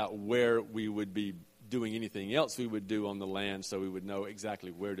find out where we would be doing anything else we would do on the land, so we would know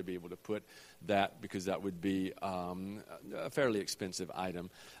exactly where to be able to put that, because that would be a fairly expensive item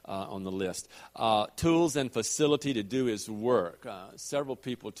on the list. Tools and facility to do his work. Several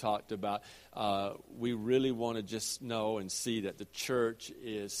people talked about we really want to just know and see that the church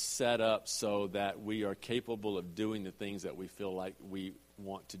is set up so that we are capable of doing the things that we feel like we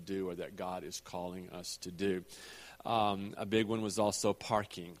want to do or that God is calling us to do. A big one was also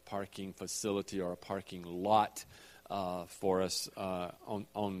parking facility or a parking lot for us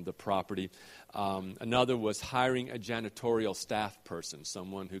on the property. Another was hiring a janitorial staff person,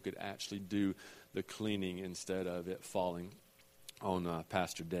 someone who could actually do the cleaning instead of it falling on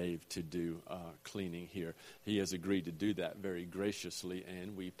Pastor Dave to do cleaning here. He has agreed to do that very graciously,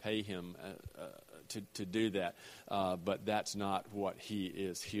 and we pay him to do that. But that's not what he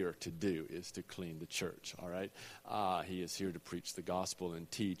is here to do, is to clean the church, all right? He is here to preach the gospel and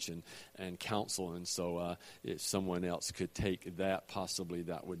teach and counsel. And so if someone else could take that, possibly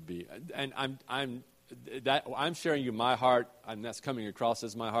that would be. And I'm sharing you my heart, and that's coming across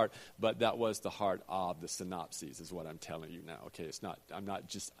as my heart, but that was the heart of the synopses, is what I'm telling you now. Okay,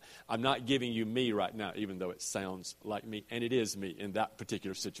 I'm not giving you me right now, even though it sounds like me, and it is me in that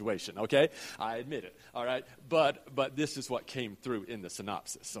particular situation. Okay, I admit it. All right, but this is what came through in the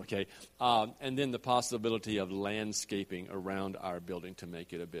synopsis. Okay, and then the possibility of landscaping around our building to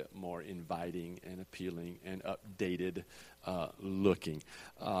make it a bit more inviting and appealing and updated looking.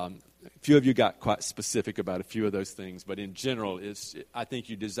 A few of you got quite specific about a few of those things, but in general, I think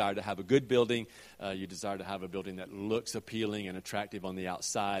you desire to have a good building. You desire to have a building that looks appealing and attractive on the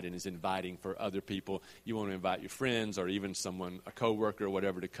outside and is inviting for other people. You want to invite your friends or even a coworker or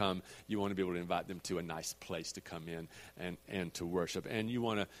whatever to come. You want to be able to invite them to a nice place to come in and to worship. And you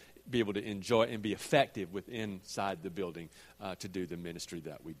want to be able to enjoy and be effective inside the building to do the ministry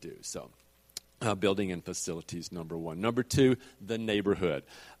that we do. So. Building and facilities, number one. Number two, the neighborhood.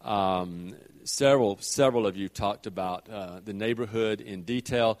 Several of you talked about the neighborhood in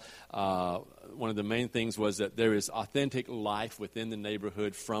detail. One of the main things was that there is authentic life within the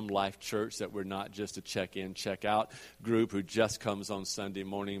neighborhood from Life Church, that we're not just a check-in, check-out group who just comes on Sunday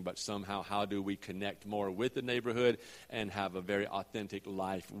morning, but somehow how do we connect more with the neighborhood and have a very authentic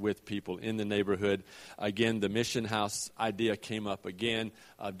life with people in the neighborhood. Again, the mission house idea came up again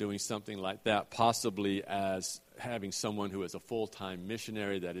of doing something like that, possibly as having someone who is a full-time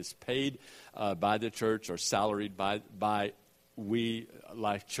missionary that is paid by the church or salaried by We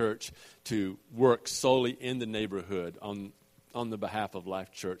Life Church to work solely in the neighborhood on the behalf of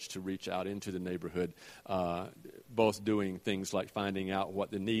Life Church to reach out into the neighborhood, both doing things like finding out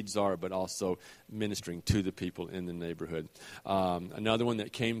what the needs are, but also ministering to the people in the neighborhood. Another one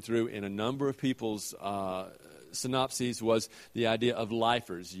that came through in a number of people's synopses was the idea of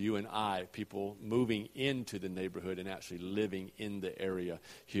lifers, you and I, people moving into the neighborhood and actually living in the area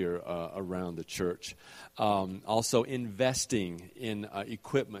here around the church. Also investing in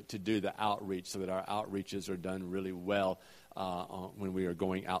equipment to do the outreach so that our outreaches are done really well when we are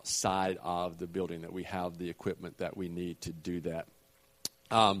going outside of the building, that we have the equipment that we need to do that.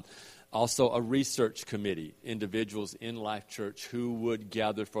 Also, a research committee, individuals in Life Church who would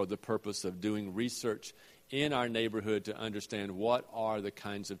gather for the purpose of doing research in our neighborhood to understand what are the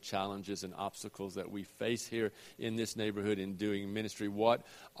kinds of challenges and obstacles that we face here in this neighborhood in doing ministry. What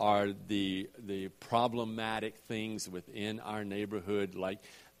are the problematic things within our neighborhood, like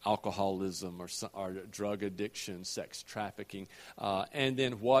alcoholism or drug addiction, sex trafficking, and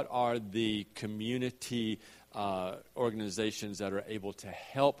then what are the community organizations that are able to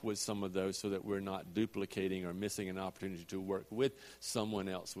help with some of those so that we're not duplicating or missing an opportunity to work with someone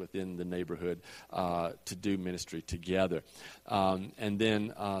else within the neighborhood to do ministry together. And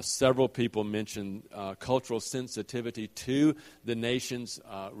then several people mentioned cultural sensitivity to the nations,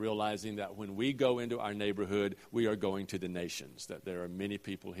 realizing that when we go into our neighborhood, we are going to the nations, that there are many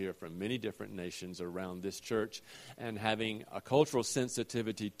people here from many different nations around this church, and having a cultural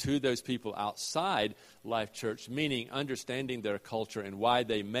sensitivity to those people outside Life Church, meaning understanding their culture and why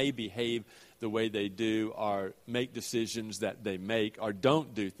they may behave the way they do, or make decisions that they make, or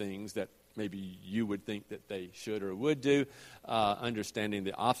don't do things that maybe you would think that they should or would do, understanding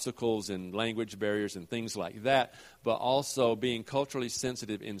the obstacles and language barriers and things like that, but also being culturally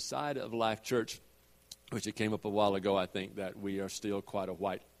sensitive inside of Life Church, which it came up a while ago, I think, that we are still quite a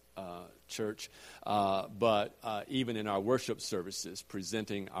white church, but even in our worship services,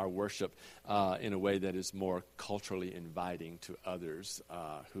 presenting our worship in a way that is more culturally inviting to others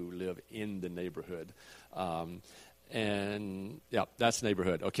who live in the neighborhood. And yeah, that's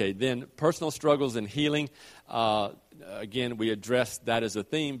neighborhood. Okay, then personal struggles and healing. Again, we addressed that as a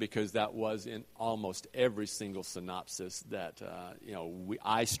theme because that was in almost every single synopsis that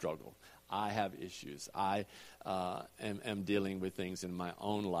I struggle. I have issues. I am dealing with things in my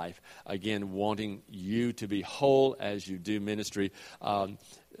own life. Again, wanting you to be whole as you do ministry.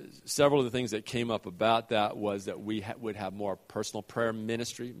 Several of the things that came up about that was that we would have more personal prayer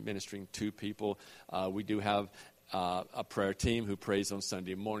ministry, ministering to people. We do have a prayer team who prays on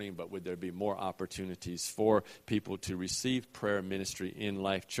Sunday morning, but would there be more opportunities for people to receive prayer ministry in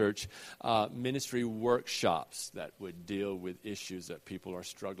Life Church? Ministry workshops that would deal with issues that people are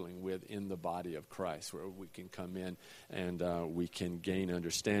struggling with in the body of Christ, where we can come in and we can gain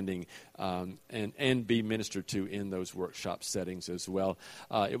understanding and be ministered to in those workshop settings as well.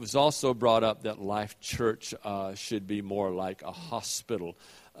 It was also brought up that Life Church should be more like a hospital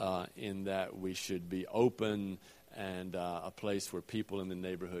in that we should be open and a place where people in the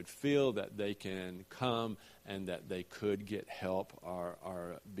neighborhood feel that they can come and that they could get help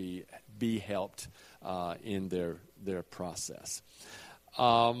or be helped in their process.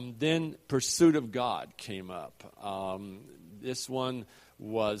 Then pursuit of God came up. This one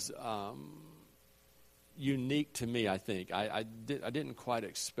was unique to me, I think. I didn't quite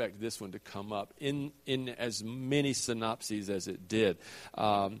expect this one to come up in as many synopses as it did.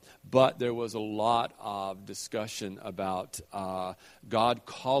 But there was a lot of discussion about God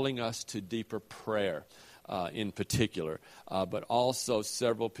calling us to deeper prayer. In particular, but also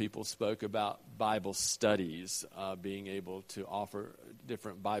several people spoke about Bible studies, being able to offer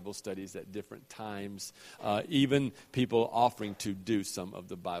different Bible studies at different times, even people offering to do some of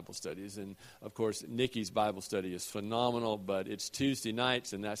the Bible studies. And, of course, Nikki's Bible study is phenomenal, but it's Tuesday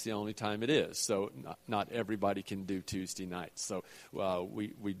nights, and that's the only time it is. So not everybody can do Tuesday nights. So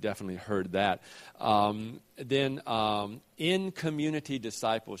we definitely heard that. Then in community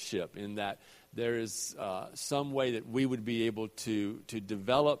discipleship, in that there is some way that we would be able to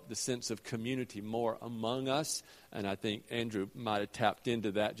develop the sense of community more among us. And I think Andrew might have tapped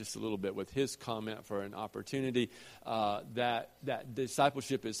into that just a little bit with his comment for an opportunity. That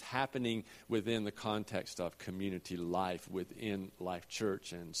discipleship is happening within the context of community life within Life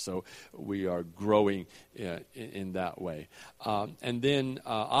Church. And so we are growing in that way. And then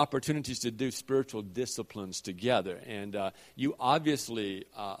opportunities to do spiritual disciplines together. And you obviously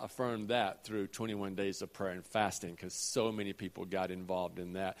affirmed that through 21 days of prayer and fasting, because so many people got involved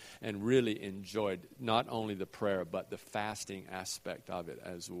in that and really enjoyed not only the prayer but the fasting aspect of it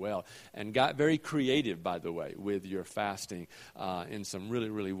as well, and got very creative, by the way, with your fasting in some really,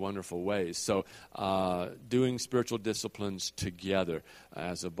 really wonderful ways. So doing spiritual disciplines together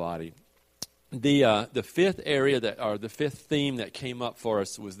as a body. The fifth area the fifth theme that came up for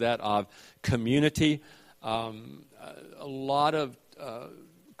us was that of community. A lot of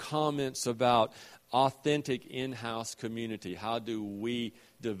comments about authentic in-house community. How do we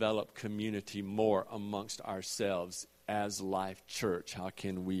develop community more amongst ourselves as Life Church? How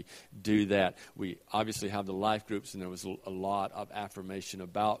can we do that? We obviously have the life groups, and there was a lot of affirmation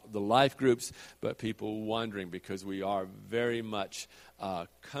about the life groups, but people wondering, because we are very much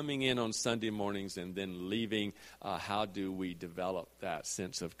coming in on Sunday mornings and then leaving, how do we develop that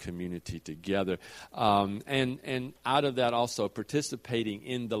sense of community together? And out of that also participating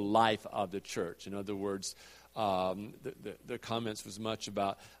in the life of the church. In other words, the comments was much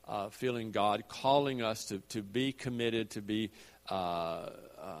about feeling God calling us to be committed, to be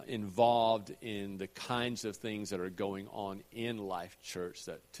involved in the kinds of things that are going on in Life Church,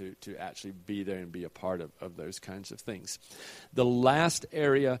 that to actually be there and be a part of those kinds of things. The last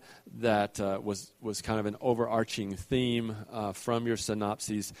area that was kind of an overarching theme from your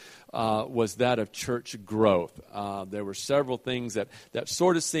synopses was that of church growth. There were several things that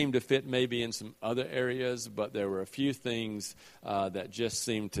sort of seemed to fit maybe in some other areas, but there were a few things that just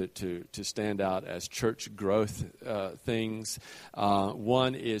seemed to stand out as church growth things.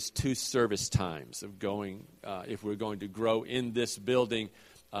 One is 2 service times of going. If we're going to grow in this building,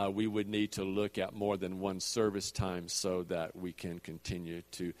 we would need to look at more than 1 service time so that we can continue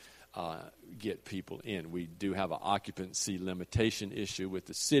to get people in. We do have an occupancy limitation issue with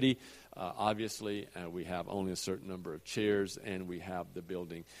the city, obviously, and we have only a certain number of chairs, and we have the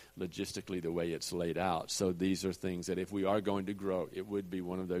building logistically the way it's laid out. So these are things that if we are going to grow, it would be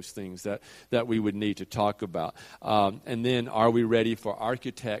one of those things that we would need to talk about. And then, are we ready for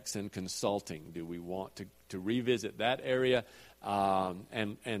architects and consulting? Do we want to revisit that area?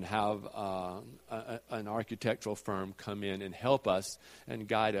 And have an architectural firm come in and help us and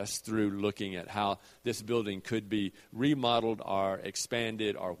guide us through looking at how this building could be remodeled or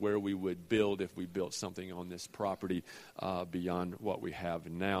expanded, or where we would build if we built something on this property beyond what we have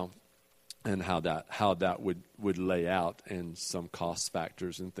now, and how that would lay out, and some cost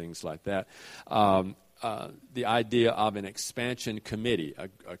factors and things like that. The idea of an expansion committee,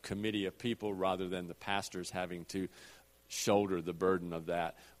 a committee of people rather than the pastors having to shoulder the burden of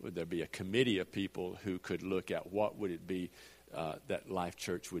that. Would there be a committee of people who could look at what would it be that Life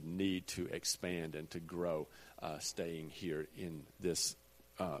Church would need to expand and to grow, staying here in this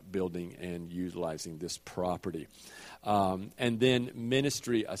building and utilizing this property. And then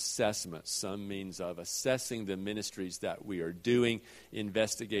ministry assessment, some means of assessing the ministries that we are doing,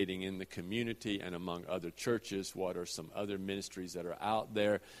 investigating in the community and among other churches what are some other ministries that are out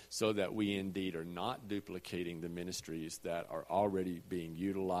there, so that we indeed are not duplicating the ministries that are already being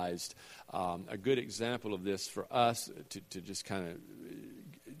utilized. A good example of this for us, to just kind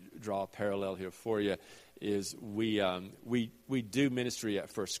of draw a parallel here for you, is we do ministry at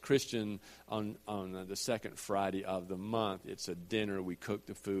First Christian on the second Friday of the month. It's a dinner. We cook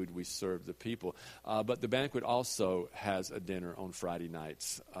the food. We serve the people. But the banquet also has a dinner on Friday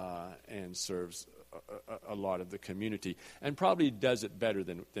nights and serves a lot of the community, and probably does it better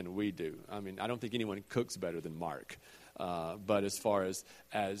than we do. I mean, I don't think anyone cooks better than Mark. But as far as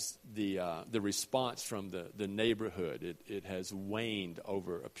the response from the neighborhood, it has waned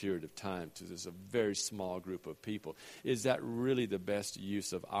over a period of time to there's a very small group of people. Is that really the best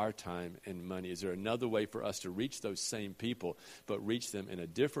use of our time and money? Is there another way for us to reach those same people, but reach them in a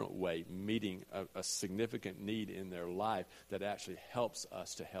different way, meeting a significant need in their life that actually helps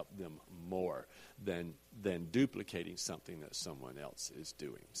us to help them more than duplicating something that someone else is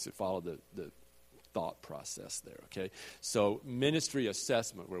doing? So follow the thought process there, okay? So ministry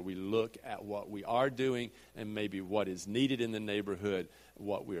assessment, where we look at what we are doing and maybe what is needed in the neighborhood,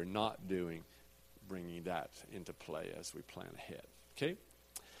 what we are not doing, bringing that into play as we plan ahead, okay?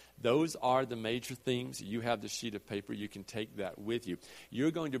 Those are the major themes. You have the sheet of paper. You can take that with you.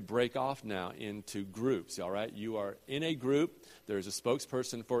 You're going to break off now into groups, all right? You are in a group. There's a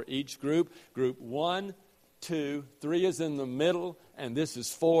spokesperson for each group. Group 1, 2, 3 is in the middle, and this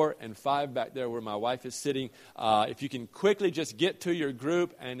is 4 and 5 back there where my wife is sitting. If you can quickly just get to your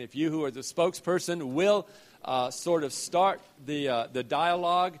group, and if you who are the spokesperson will sort of start the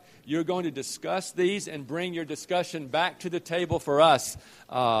dialogue, you're going to discuss these and bring your discussion back to the table for us,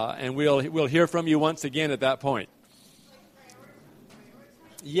 and we'll hear from you once again at that point.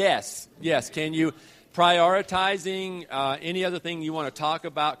 Yes. Can you... Prioritizing, any other thing you want to talk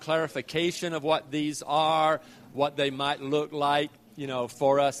about, clarification of what these are, what they might look like,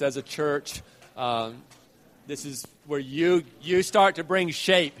 for us as a church. This is where you start to bring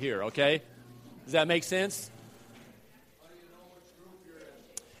shape here, okay? Does that make sense?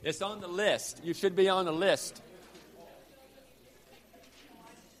 It's on the list. You should be on the list.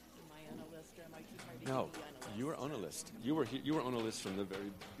 No, you were on a list. You were on a list from the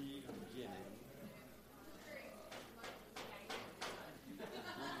very beginning.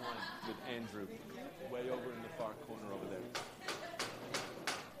 With Andrew, way over in the far corner over there.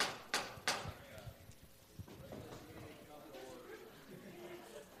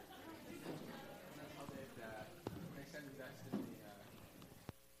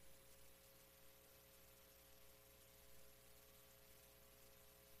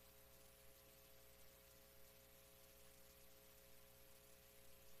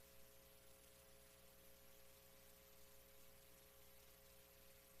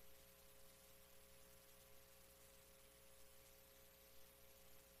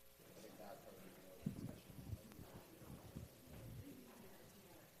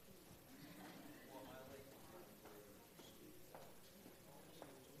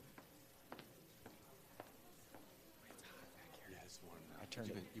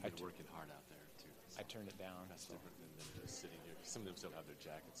 You've been working hard out there, too. So I turned it down. That's different than just sitting here. Some of them still have their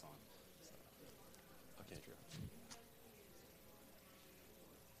jackets on. So. Okay, true.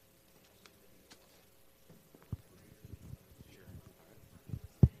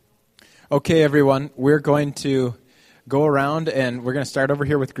 Okay, everyone, we're going to go around, and we're going to start over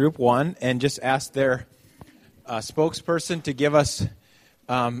here with Group 1 and just ask their spokesperson to give us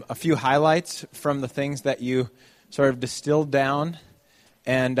a few highlights from the things that you sort of distilled down.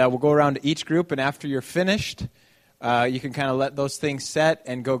 And we'll go around to each group, and after you're finished, you can kind of let those things set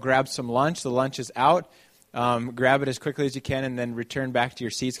and go grab some lunch. The lunch is out. Grab it as quickly as you can, and then return back to your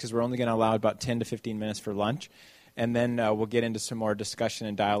seats, because we're only going to allow about 10 to 15 minutes for lunch. And then we'll get into some more discussion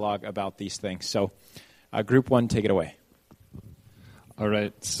and dialogue about these things. So Group 1, take it away. All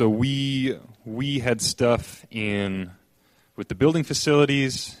right. So we had stuff with the building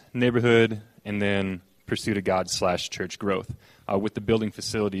facilities, neighborhood, and then pursuit of God / church growth. With the building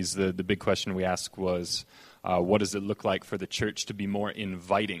facilities, the big question we asked was, what does it look like for the church to be more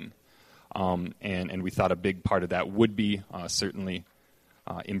inviting? And we thought a big part of that would be certainly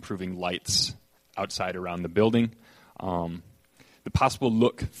improving lights outside around the building. The possible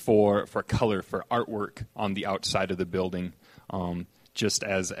look for color, for artwork on the outside of the building, just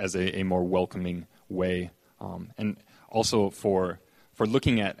as a more welcoming way. And also for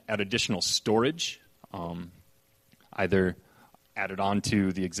looking at additional storage, either added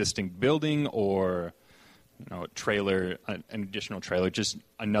onto the existing building or a trailer, an additional trailer, just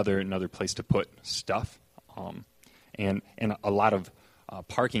another place to put stuff. And a lot of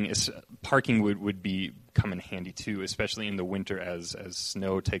parking would be come in handy too, especially in the winter as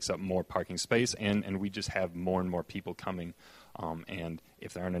snow takes up more parking space, and we just have more and more people coming. And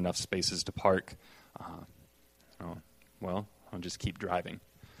if there aren't enough spaces to park, well, I'll just keep driving.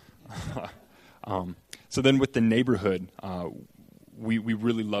 So then with the neighborhood, we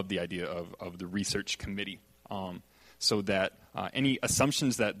really love the idea of the research committee, so that any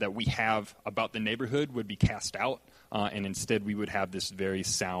assumptions that we have about the neighborhood would be cast out, and instead we would have this very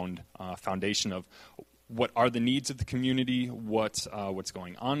sound foundation of what are the needs of the community, what's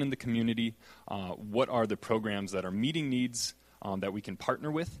going on in the community, what are the programs that are meeting needs that we can partner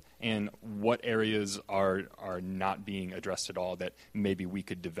with, and what areas are not being addressed at all that maybe we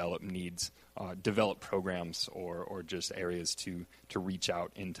could develop programs or just areas to reach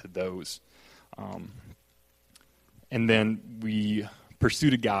out into those. And then we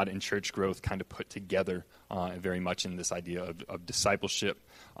Pursuit of God and church growth kind of put together very much in this idea of discipleship,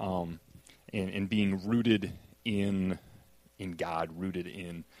 and being rooted in God, rooted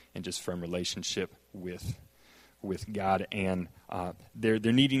in just firm relationship with God, and there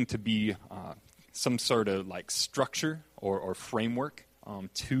needing to be some sort of like structure or framework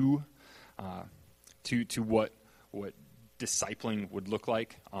to what discipling would look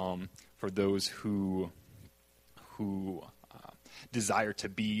like for those who desire to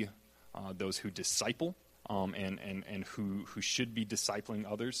be those who disciple, and who should be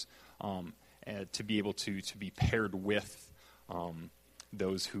discipling others, to be able to be paired with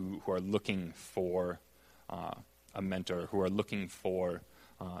those who are looking for a mentor, who are looking for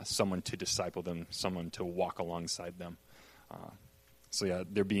someone to disciple them, someone to walk alongside them. So yeah,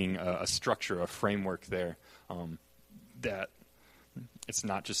 there being a structure, a framework there, that it's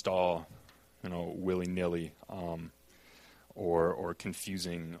not just all, willy-nilly, or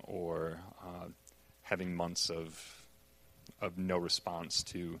confusing, or having months of no response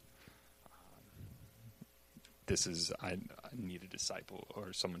to this is I need a disciple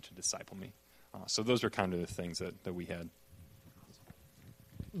or someone to disciple me. So those are kind of the things that we had.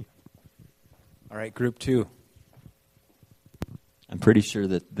 All right, group 2. I'm pretty sure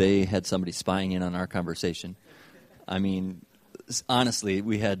that they had somebody spying in on our conversation. I mean, honestly,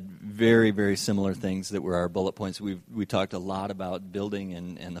 we had very, very similar things that were our bullet points. We talked a lot about building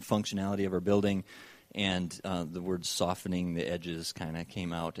and the functionality of our building, and the word softening the edges kind of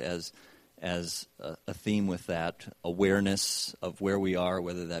came out as a theme with that. Awareness of where we are,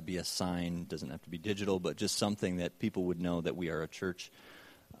 whether that be a sign, doesn't have to be digital, but just something that people would know that we are a church.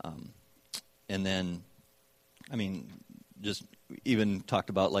 And then, just even talked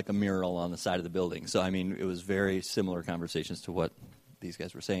about like a mural on the side of the building. So, it was very similar conversations to what these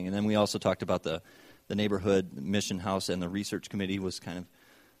guys were saying. And then we also talked about the neighborhood mission house, and the research committee was kind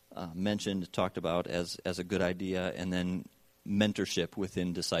of mentioned, talked about as a good idea. And then mentorship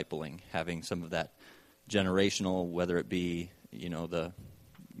within discipling, having some of that generational, whether it be, the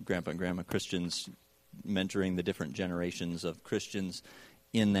grandpa and grandma Christians mentoring the different generations of Christians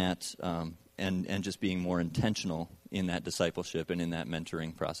in that, and just being more intentional in that discipleship and in that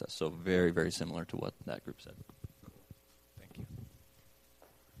mentoring process. So very, very similar to what that group said. Thank you.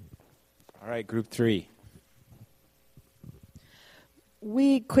 All right, group 3.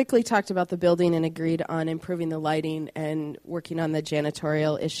 We quickly talked about the building and agreed on improving the lighting and working on the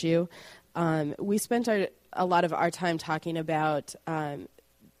janitorial issue. We spent a lot of our time talking about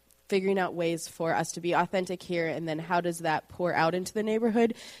figuring out ways for us to be authentic here, and then how does that pour out into the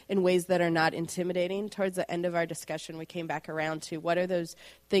neighborhood in ways that are not intimidating. Towards the end of our discussion, we came back around to what are those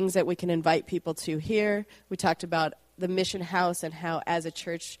things that we can invite people to here. We talked about the mission house and how, as a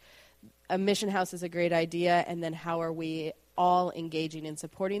church, a mission house is a great idea, and then how are we all engaging in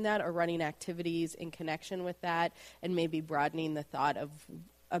supporting that or running activities in connection with that, and maybe broadening the thought of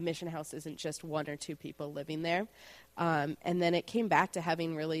a mission house isn't just one or two people living there. And then it came back to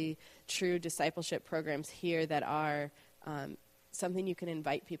having really true discipleship programs here that are something you can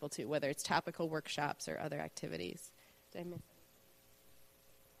invite people to, whether it's topical workshops or other activities. Did I miss?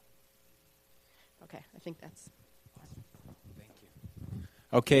 Okay, I think that's awesome. Thank you.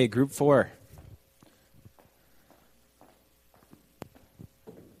 Okay, group 4.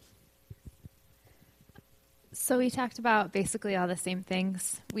 So we talked about basically all the same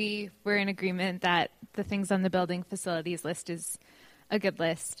things. We were in agreement that the things on the building facilities list is a good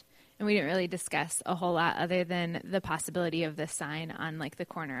list. And we didn't really discuss a whole lot other than the possibility of the sign on like the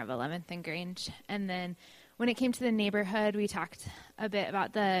corner of 11th and Grange. And then when it came to the neighborhood, we talked a bit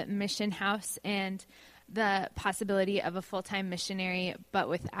about the mission house and the possibility of a full-time missionary, but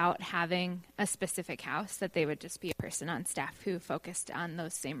without having a specific house, that they would just be a person on staff who focused on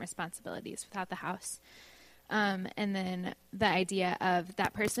those same responsibilities without the house. And then the idea of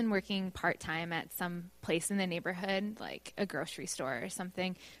that person working part-time at some place in the neighborhood, like a grocery store or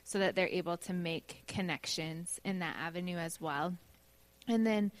something, so that they're able to make connections in that avenue as well. And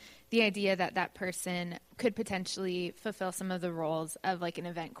then the idea that that person could potentially fulfill some of the roles of like an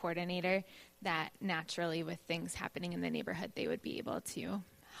event coordinator, that naturally with things happening in the neighborhood, they would be able to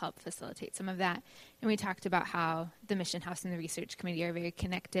help facilitate some of that. And we talked about how the Mission House and the Research Committee are very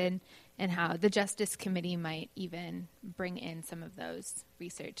connected, and how the Justice Committee might even bring in some of those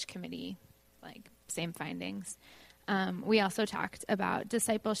Research Committee, like, same findings. We also talked about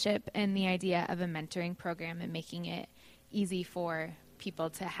discipleship and the idea of a mentoring program and making it easy for people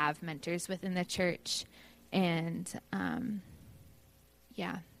to have mentors within the church. And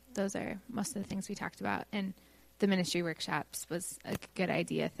those are most of the things we talked about. And the ministry workshops was a good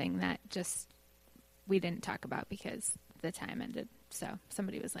idea thing that just we didn't talk about because the time ended. So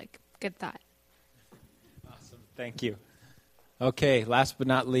somebody was like, good thought. Awesome. Thank you. Okay, last but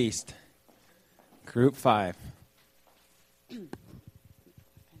not least, Group 5.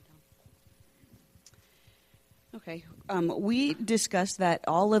 Okay. We discussed that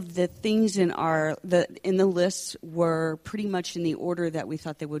all of the things in the lists were pretty much in the order that we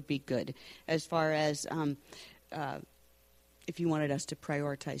thought they would be good, as far as if you wanted us to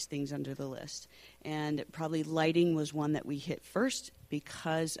prioritize things under the list. And probably lighting was one that we hit first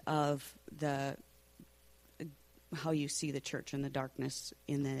because of how you see the church in the darkness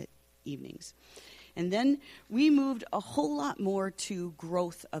in the evenings. And then we moved a whole lot more to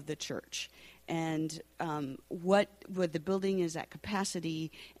growth of the church, and what the building is at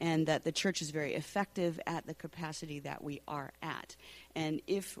capacity, and that the church is very effective at the capacity that we are at. And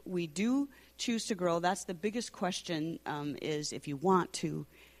if we do choose to grow, that's the biggest question, is if you want to,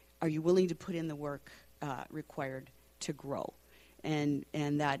 are you willing to put in the work required to grow? And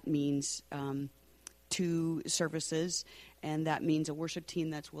that means 2 services, and that means a worship team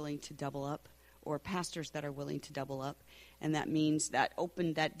that's willing to double up, or pastors that are willing to double up. And that means that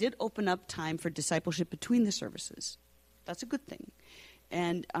did open up time for discipleship between the services. That's a good thing.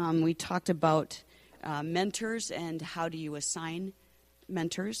 And we talked about mentors and how do you assign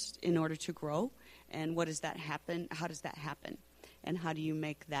mentors in order to grow, and what does that happen? How does that happen? And how do you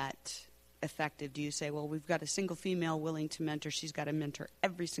make that effective? Do you say, well, we've got a single female willing to mentor, she's got to mentor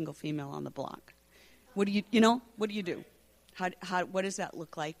every single female on the block? What do you do? What does that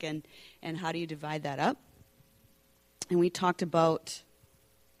look like, and how do you divide that up? And we talked about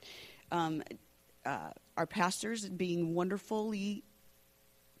our pastors being wonderfully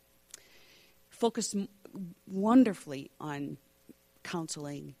focused wonderfully on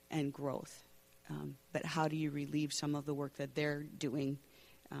counseling and growth. But how do you relieve some of the work that they're doing?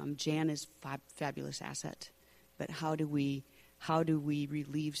 Jan is fabulous asset, but how do we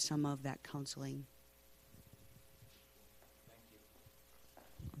relieve some of that counseling?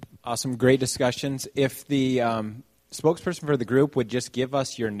 Awesome, great discussions. If the spokesperson for the group would just give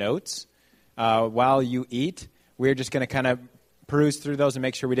us your notes while you eat, we're just going to kind of peruse through those and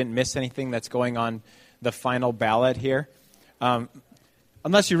make sure we didn't miss anything that's going on the final ballot here.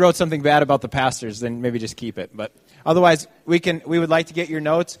 Unless you wrote something bad about the pastors, then maybe just keep it. But otherwise, we would like to get your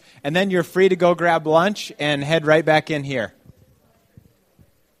notes, and then you're free to go grab lunch and head right back in here.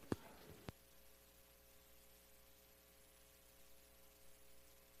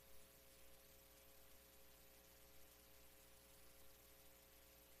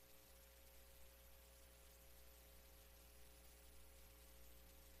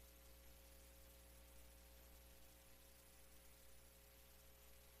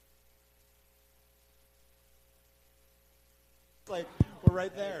 Like, we're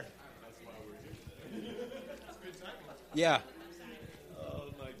right there. Yeah. Oh,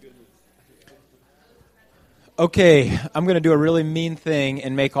 my goodness. Okay, I'm going to do a really mean thing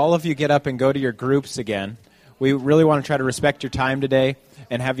and make all of you get up and go to your groups again. We really want to try to respect your time today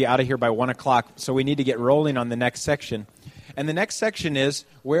and have you out of here by 1 o'clock, so we need to get rolling on the next section. And the next section is,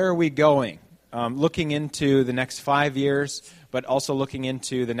 where are we going? Looking into the next 5 years, but also looking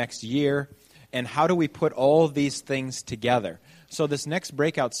into the next year, and how do we put all of these things together? So this next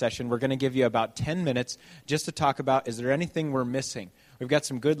breakout session, we're going to give you about 10 minutes just to talk about, is there anything we're missing? We've got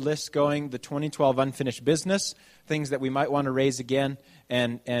some good lists going, the 2012 unfinished business, things that we might want to raise again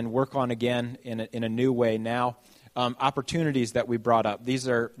and work on again in a new way now. Opportunities that we brought up. These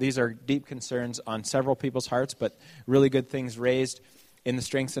are deep concerns on several people's hearts, but really good things raised in the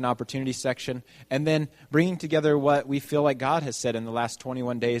strengths and opportunities section. And then bringing together what we feel like God has said in the last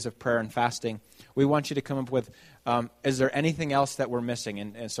 21 days of prayer and fasting. We want you to come up with, is there anything else that we're missing?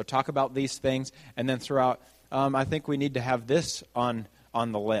 And so talk about these things, and then throughout, I think we need to have this on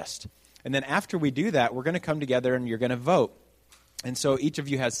the list. And then after we do that, we're going to come together and you're going to vote. And so each of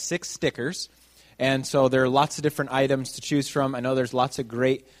you has 6 stickers. And so there are lots of different items to choose from. I know there's lots of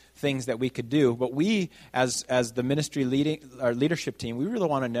great things that we could do. But we, as the ministry our leadership team, we really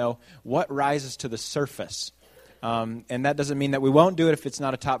want to know what rises to the surface. And that doesn't mean that we won't do it if it's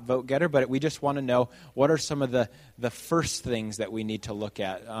not a top vote getter, but we just want to know what are some of the first things that we need to look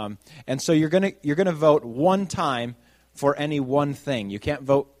at. And so you're gonna vote one time for any one thing. You can't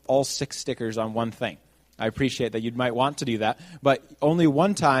vote all 6 stickers on one thing. I appreciate that you might want to do that, but only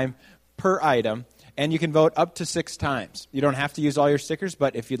one time per item, and you can vote up to 6 times. You don't have to use all your stickers,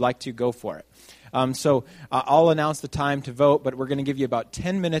 but if you'd like to, go for it. So I'll announce the time to vote, but we're going to give you about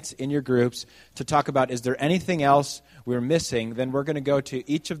 10 minutes in your groups to talk about, is there anything else we're missing? Then we're going to go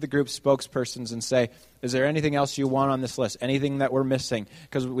to each of the group spokespersons and say, is there anything else you want on this list? Anything that we're missing?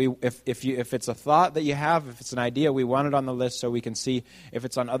 Because if it's a thought that you have, if it's an idea, we want it on the list so we can see if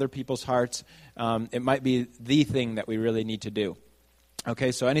it's on other people's hearts. It might be the thing that we really need to do.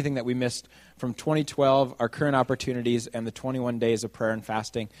 Okay, so anything that we missed from 2012, our current opportunities, and the 21 days of prayer and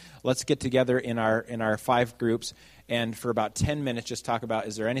fasting, let's get together in our 5 groups and for about 10 minutes just talk about,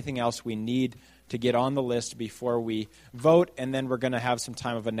 is there anything else we need to get on the list before we vote, and then we're going to have some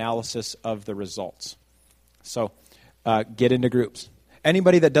time of analysis of the results. So get into groups.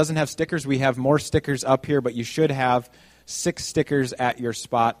 Anybody that doesn't have stickers, we have more stickers up here, but you should have 6 stickers at your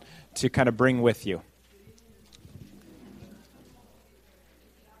spot to kind of bring with you.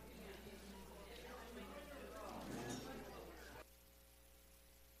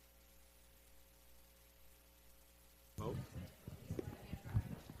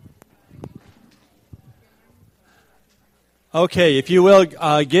 Okay, if you will,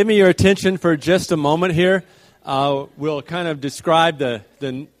 give me your attention for just a moment here. We'll kind of describe the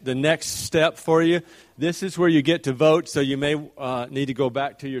next step for you. This is where you get to vote, so you may need to go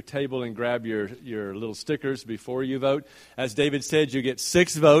back to your table and grab your little stickers before you vote. As David said, you get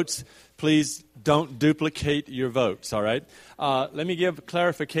 6 votes. Please don't duplicate your votes, all right? Let me give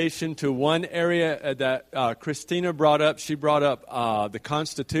clarification to one area that Christina brought up. She brought up the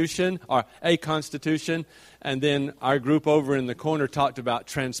Constitution, or a Constitution, and then our group over in the corner talked about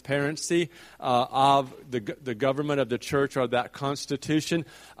transparency of the government of the church or that Constitution.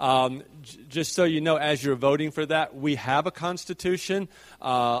 Just so you know, as you're voting for that, we have a Constitution.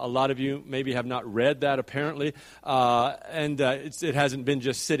 A lot of you maybe have not read that, apparently, and it hasn't been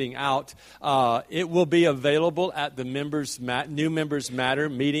just sitting out. It will be available at the New Members Matter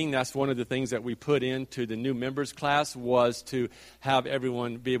meeting. That's one of the things that we put into the new members class, was to have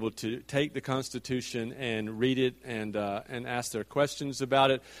everyone be able to take the Constitution and read it and ask their questions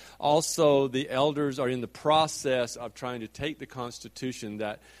about it. Also, the elders are in the process of trying to take the Constitution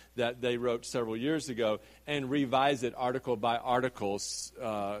that they wrote several years ago and revise it article by article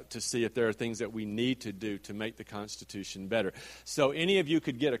to see if there are things that we need to do to make the Constitution better. So any of you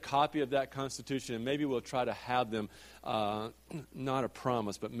could get a copy of that Constitution, and maybe we'll try to have them, not a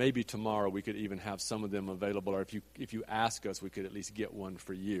promise, but maybe tomorrow we could even have some of them available, or if you ask us, we could at least get one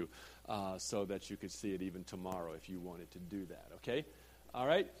for you so that you could see it even tomorrow if you wanted to do that, okay? All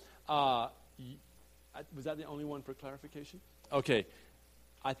right? Was that the only one for clarification? Okay.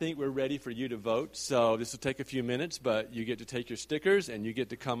 I think we're ready for you to vote, so this will take a few minutes, but you get to take your stickers and you get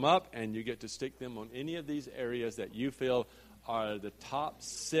to come up and you get to stick them on any of these areas that you feel are the top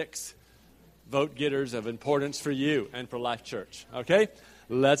 6 vote getters of importance for you and for Life Church. Okay?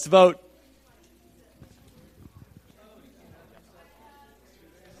 Let's vote.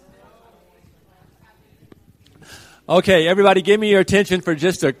 Okay, everybody give me your attention for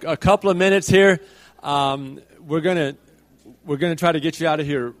just a couple of minutes here. We're going to try to get you out of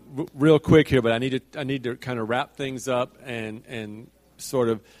here real quick here, but I need to kind of wrap things up and sort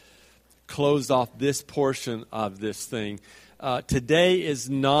of close off this portion of this thing. Today is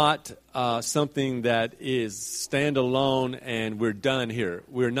not something that is standalone and we're done here.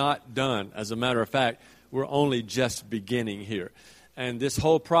 We're not done. As a matter of fact, we're only just beginning here. And this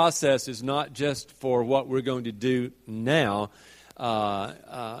whole process is not just for what we're going to do now,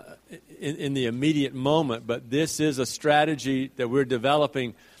 in the immediate moment, but this is a strategy that we're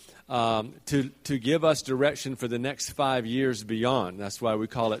developing to give us direction for the next 5 years beyond. That's why we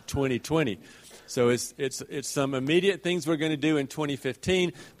call it 2020. So it's some immediate things we're going to do in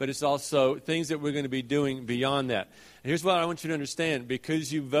 2015, but it's also things that we're going to be doing beyond that. And here's what I want you to understand.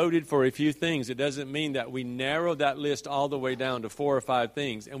 Because you voted for a few things, it doesn't mean that we narrow that list all the way down to 4 or 5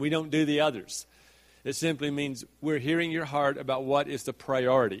 things, and we don't do the others. It simply means we're hearing your heart about what is the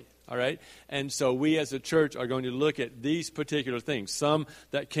priority, all right? And so we as a church are going to look at these particular things. Some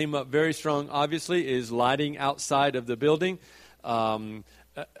that came up very strong, obviously, is lighting outside of the building,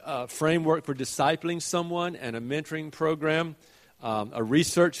 a framework for discipling someone, and a mentoring program, a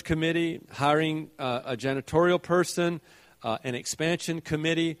research committee, hiring a janitorial person, an expansion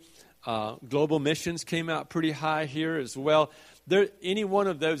committee. Global missions came out pretty high here as well. Any one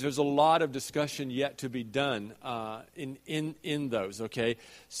of those, there's a lot of discussion yet to be done in those. Okay,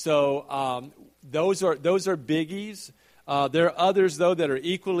 so those are biggies. There are others, though, that are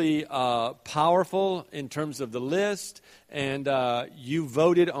equally powerful in terms of the list, and you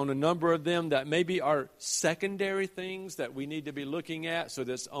voted on a number of them that maybe are secondary things that we need to be looking at, so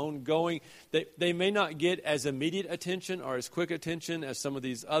that's ongoing. They may not get as immediate attention or as quick attention as some of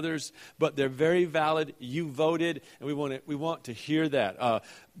these others, but they're very valid. You voted, and we want to hear that.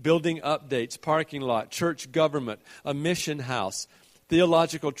 Building updates, parking lot, church government, a mission house,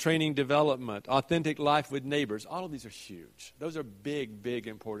 theological training development, authentic life with neighbors. All of these are huge. Those are big, big,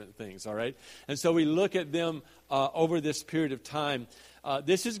 important things, all right? And so we look at them over this period of time.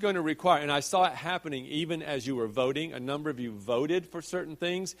 This is going to require, and I saw it happening even as you were voting. A number of you voted for certain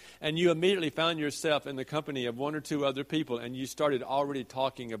things, and you immediately found yourself in the company of one or two other people, and you started already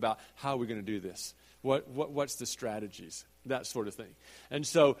talking about how we're going to do this. What's the strategies? That sort of thing. And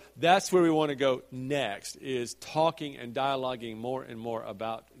so that's where we want to go next, is talking and dialoguing more and more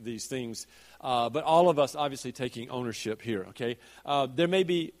about these things. But all of us obviously taking ownership here, okay? There may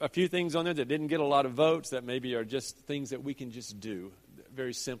be a few things on there that didn't get a lot of votes that maybe are just things that we can just do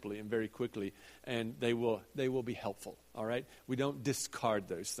very simply and very quickly, and they will be helpful, all right? We don't discard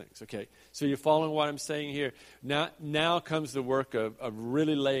those things, okay? So you're following what I'm saying here? Now comes the work of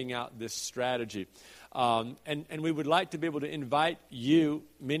really laying out this strategy. And we would like to be able to invite you,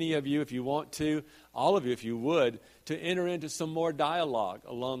 many of you if you want to, all of you if you would, to enter into some more dialogue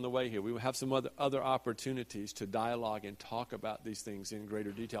along the way here. We will have some other opportunities to dialogue and talk about these things in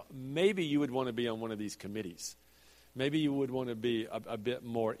greater detail. Maybe you would want to be on one of these committees. Maybe you would want to be a bit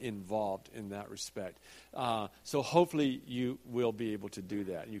more involved in that respect. So hopefully you will be able to do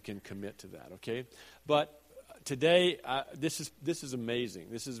that. You can commit to that, okay? But today, this is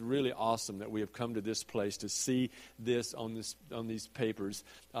amazing. This is really awesome that we have come to this place to see this on these papers.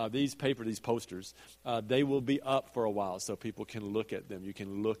 These posters, they will be up for a while so people can look at them. You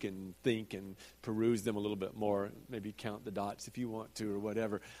can look and think and peruse them a little bit more, maybe count the dots if you want to or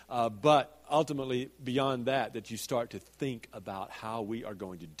whatever. But ultimately, beyond that you start to think about how we are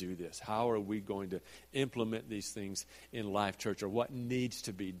going to do this. How are we going to implement these things in Life Church, or what needs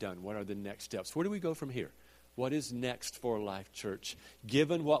to be done? What are the next steps? Where do we go from here? What is next for Life Church,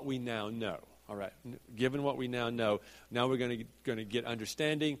 given what we now know? All right, given what we now know, now we're going to get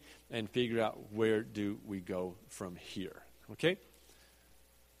understanding and figure out where do we go from here. Okay?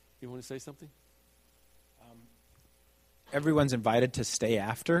 You want to say something? Everyone's invited to stay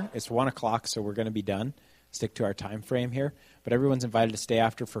after. It's 1:00, so we're going to be done. Stick to our time frame here. But everyone's invited to stay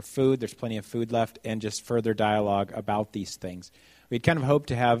after for food. There's plenty of food left, and just further dialogue about these things. We'd kind of hoped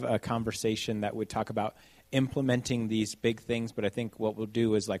to have a conversation that would talk about implementing these big things, but I think what we'll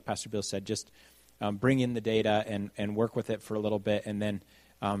do is, like Pastor Bill said, just bring in the data and work with it for a little bit, and then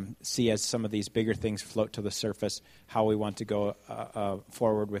see as some of these bigger things float to the surface how we want to go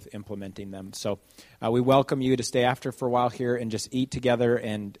forward with implementing them. So we welcome you to stay after for a while here and just eat together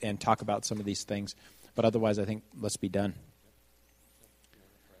and talk about some of these things. But otherwise, I think let's be done.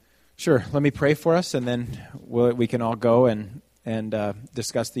 Sure, let me pray for us, and then we can all go and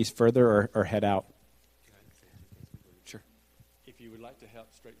discuss these further or head out. Sure. If you would like to help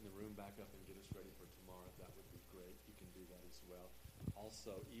straighten the room back up and get us ready for tomorrow, that would be great. You can do that as well.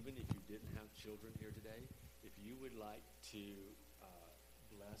 Also, even if you didn't have children here today, if you would like to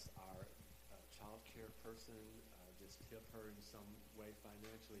bless our child care person, just tip her in some way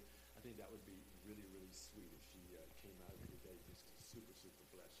financially, I think that would be really, really sweet if she came out here today just super, super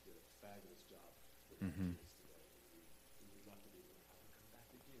blessed. She did a fabulous job with her kids today. And we'd love to be able to have her come back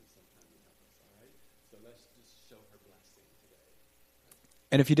again sometime to help us, all right? So let's just show her blessing today.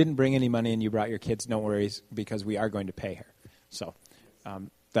 And if you didn't bring any money and you brought your kids, no worries, because we are going to pay her. So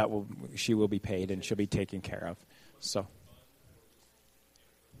she will be paid and she'll be taken care of. So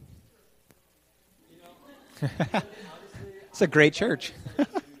it's a great church.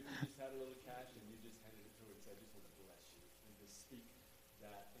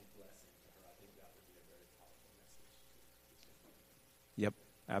 Yep,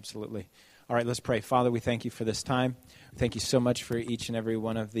 absolutely. All right, let's pray. Father, we thank you for this time. Thank you so much for each and every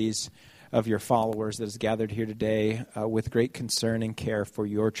one of these, of your followers that is gathered here today with great concern and care for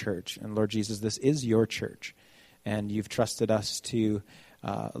your church. And Lord Jesus, this is your church, and you've trusted us to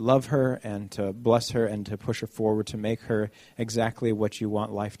love her and to bless her and to push her forward to make her exactly what you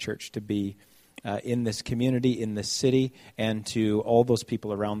want Life Church to be in this community, in this city, and to all those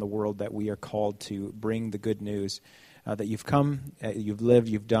people around the world that we are called to bring the good news that you've come, you've lived,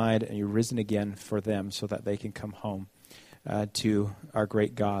 you've died, and you've risen again for them so that they can come home. to our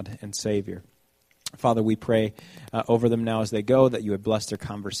great God and Savior. Father, we pray over them now as they go, that you would bless their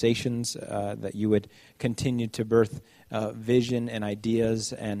conversations, that you would continue to birth vision and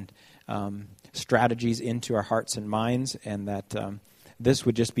ideas and strategies into our hearts and minds, and that this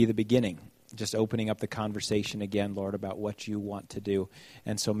would just be the beginning, just opening up the conversation again, Lord, about what you want to do.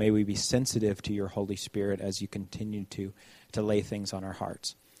 And so may we be sensitive to your Holy Spirit as you continue to lay things on our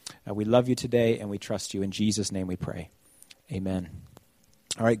hearts. We love you today, and we trust you. In Jesus' name we pray. Amen.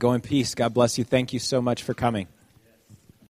 All right, go in peace. God bless you. Thank you so much for coming.